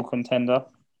possible contender.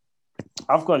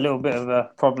 I've got a little bit of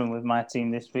a problem with my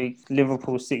team this week.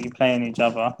 Liverpool City playing each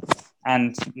other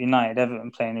and United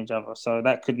Everton playing each other. So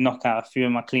that could knock out a few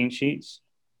of my clean sheets.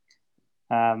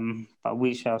 But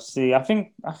we shall see. I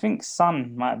think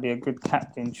Son might be a good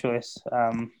captain choice.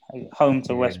 Home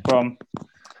to West Brom.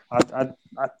 I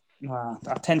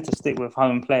tend to stick with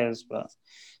home players, but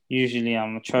usually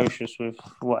I'm atrocious with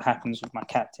what happens with my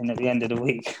captain at the end of the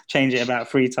week. Change it about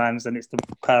 3 times and it's the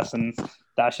person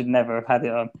that I should never have had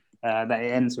it on that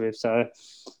it ends with. So,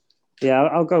 yeah,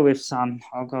 I'll go with Son.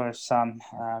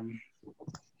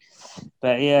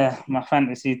 But yeah, my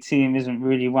fantasy team isn't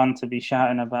really one to be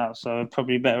shouting about, so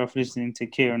probably better off listening to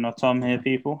Kieran or Tom here,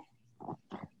 people.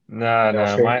 No, Yeah, I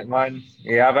no, think mine.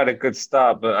 Yeah, I've had a good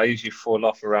start, but I usually fall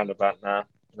off around about now.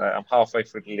 Like I'm halfway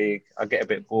through the league, I get a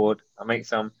bit bored. I make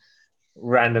some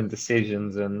random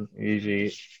decisions, and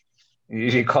usually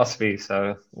cost me.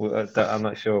 So I'm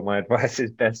not sure my advice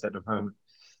is best at the moment.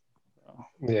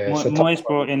 yeah, it's a tough Moyes one.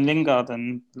 brought in Lingard,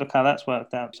 and look how that's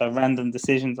worked out. So random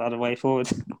decisions are the way forward.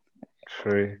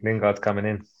 True, Lingard's coming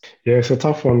in. Yeah, it's a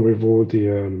tough one with all the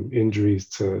injuries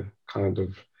to kind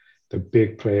of the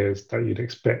big players that you'd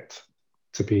expect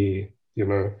to be,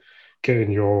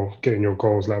 getting your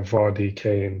goals like Vardy,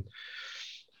 Kane,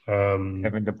 um,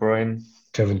 Kevin De Bruyne,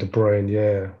 Kevin De Bruyne.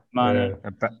 Yeah, Mane.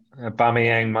 yeah,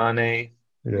 Aubameyang, Mane.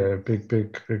 yeah.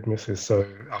 Big misses. So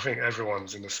I think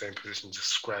everyone's in the same position, just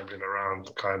scrambling around,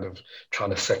 kind of trying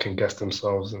to second guess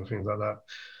themselves and things like that.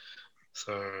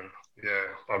 So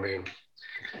yeah, I mean,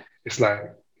 it's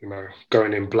like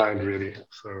going in blind really.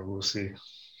 So we'll see.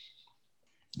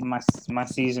 My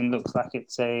season looks like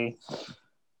it's a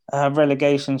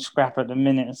relegation scrap at the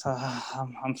minute. So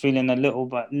I'm feeling a little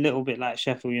bit like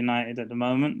Sheffield United at the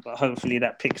moment, but hopefully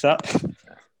that picks up.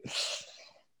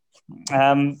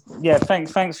 Yeah,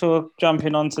 thanks for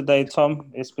jumping on today,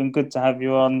 Tom. It's been good to have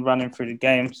you on, running through the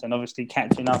games and obviously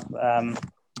catching up,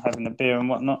 having a beer and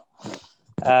whatnot.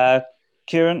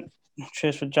 Kieran,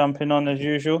 cheers for jumping on as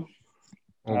usual.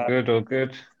 All good, all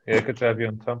good. Yeah, good to have you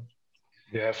on, Tom.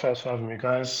 Yeah, thanks for having me,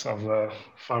 guys. I've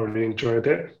thoroughly enjoyed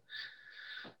it.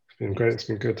 It's been great. It's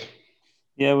been good.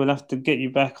 Yeah, we'll have to get you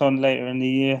back on later in the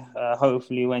year.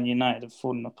 Hopefully, when United have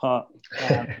fallen apart.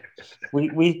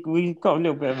 We got a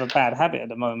little bit of a bad habit at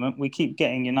the moment. We keep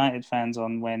getting United fans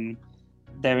on when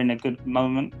they're in a good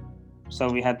moment. So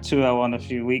we had 2-0 on a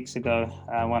few weeks ago.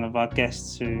 One of our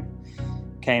guests who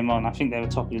came on, I think they were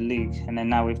top of the league, and then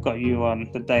now we've got you on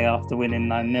the day after winning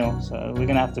 9-0. So we're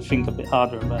gonna have to think a bit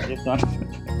harder about this one.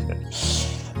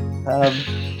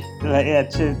 But yeah,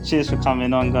 cheers for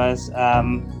coming on, guys.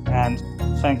 And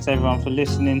thanks everyone for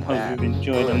listening. Hope you've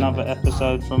enjoyed another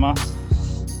episode from us.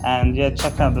 And yeah,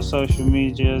 check out the social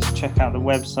medias, check out the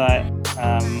website,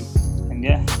 and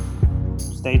yeah,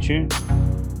 stay tuned.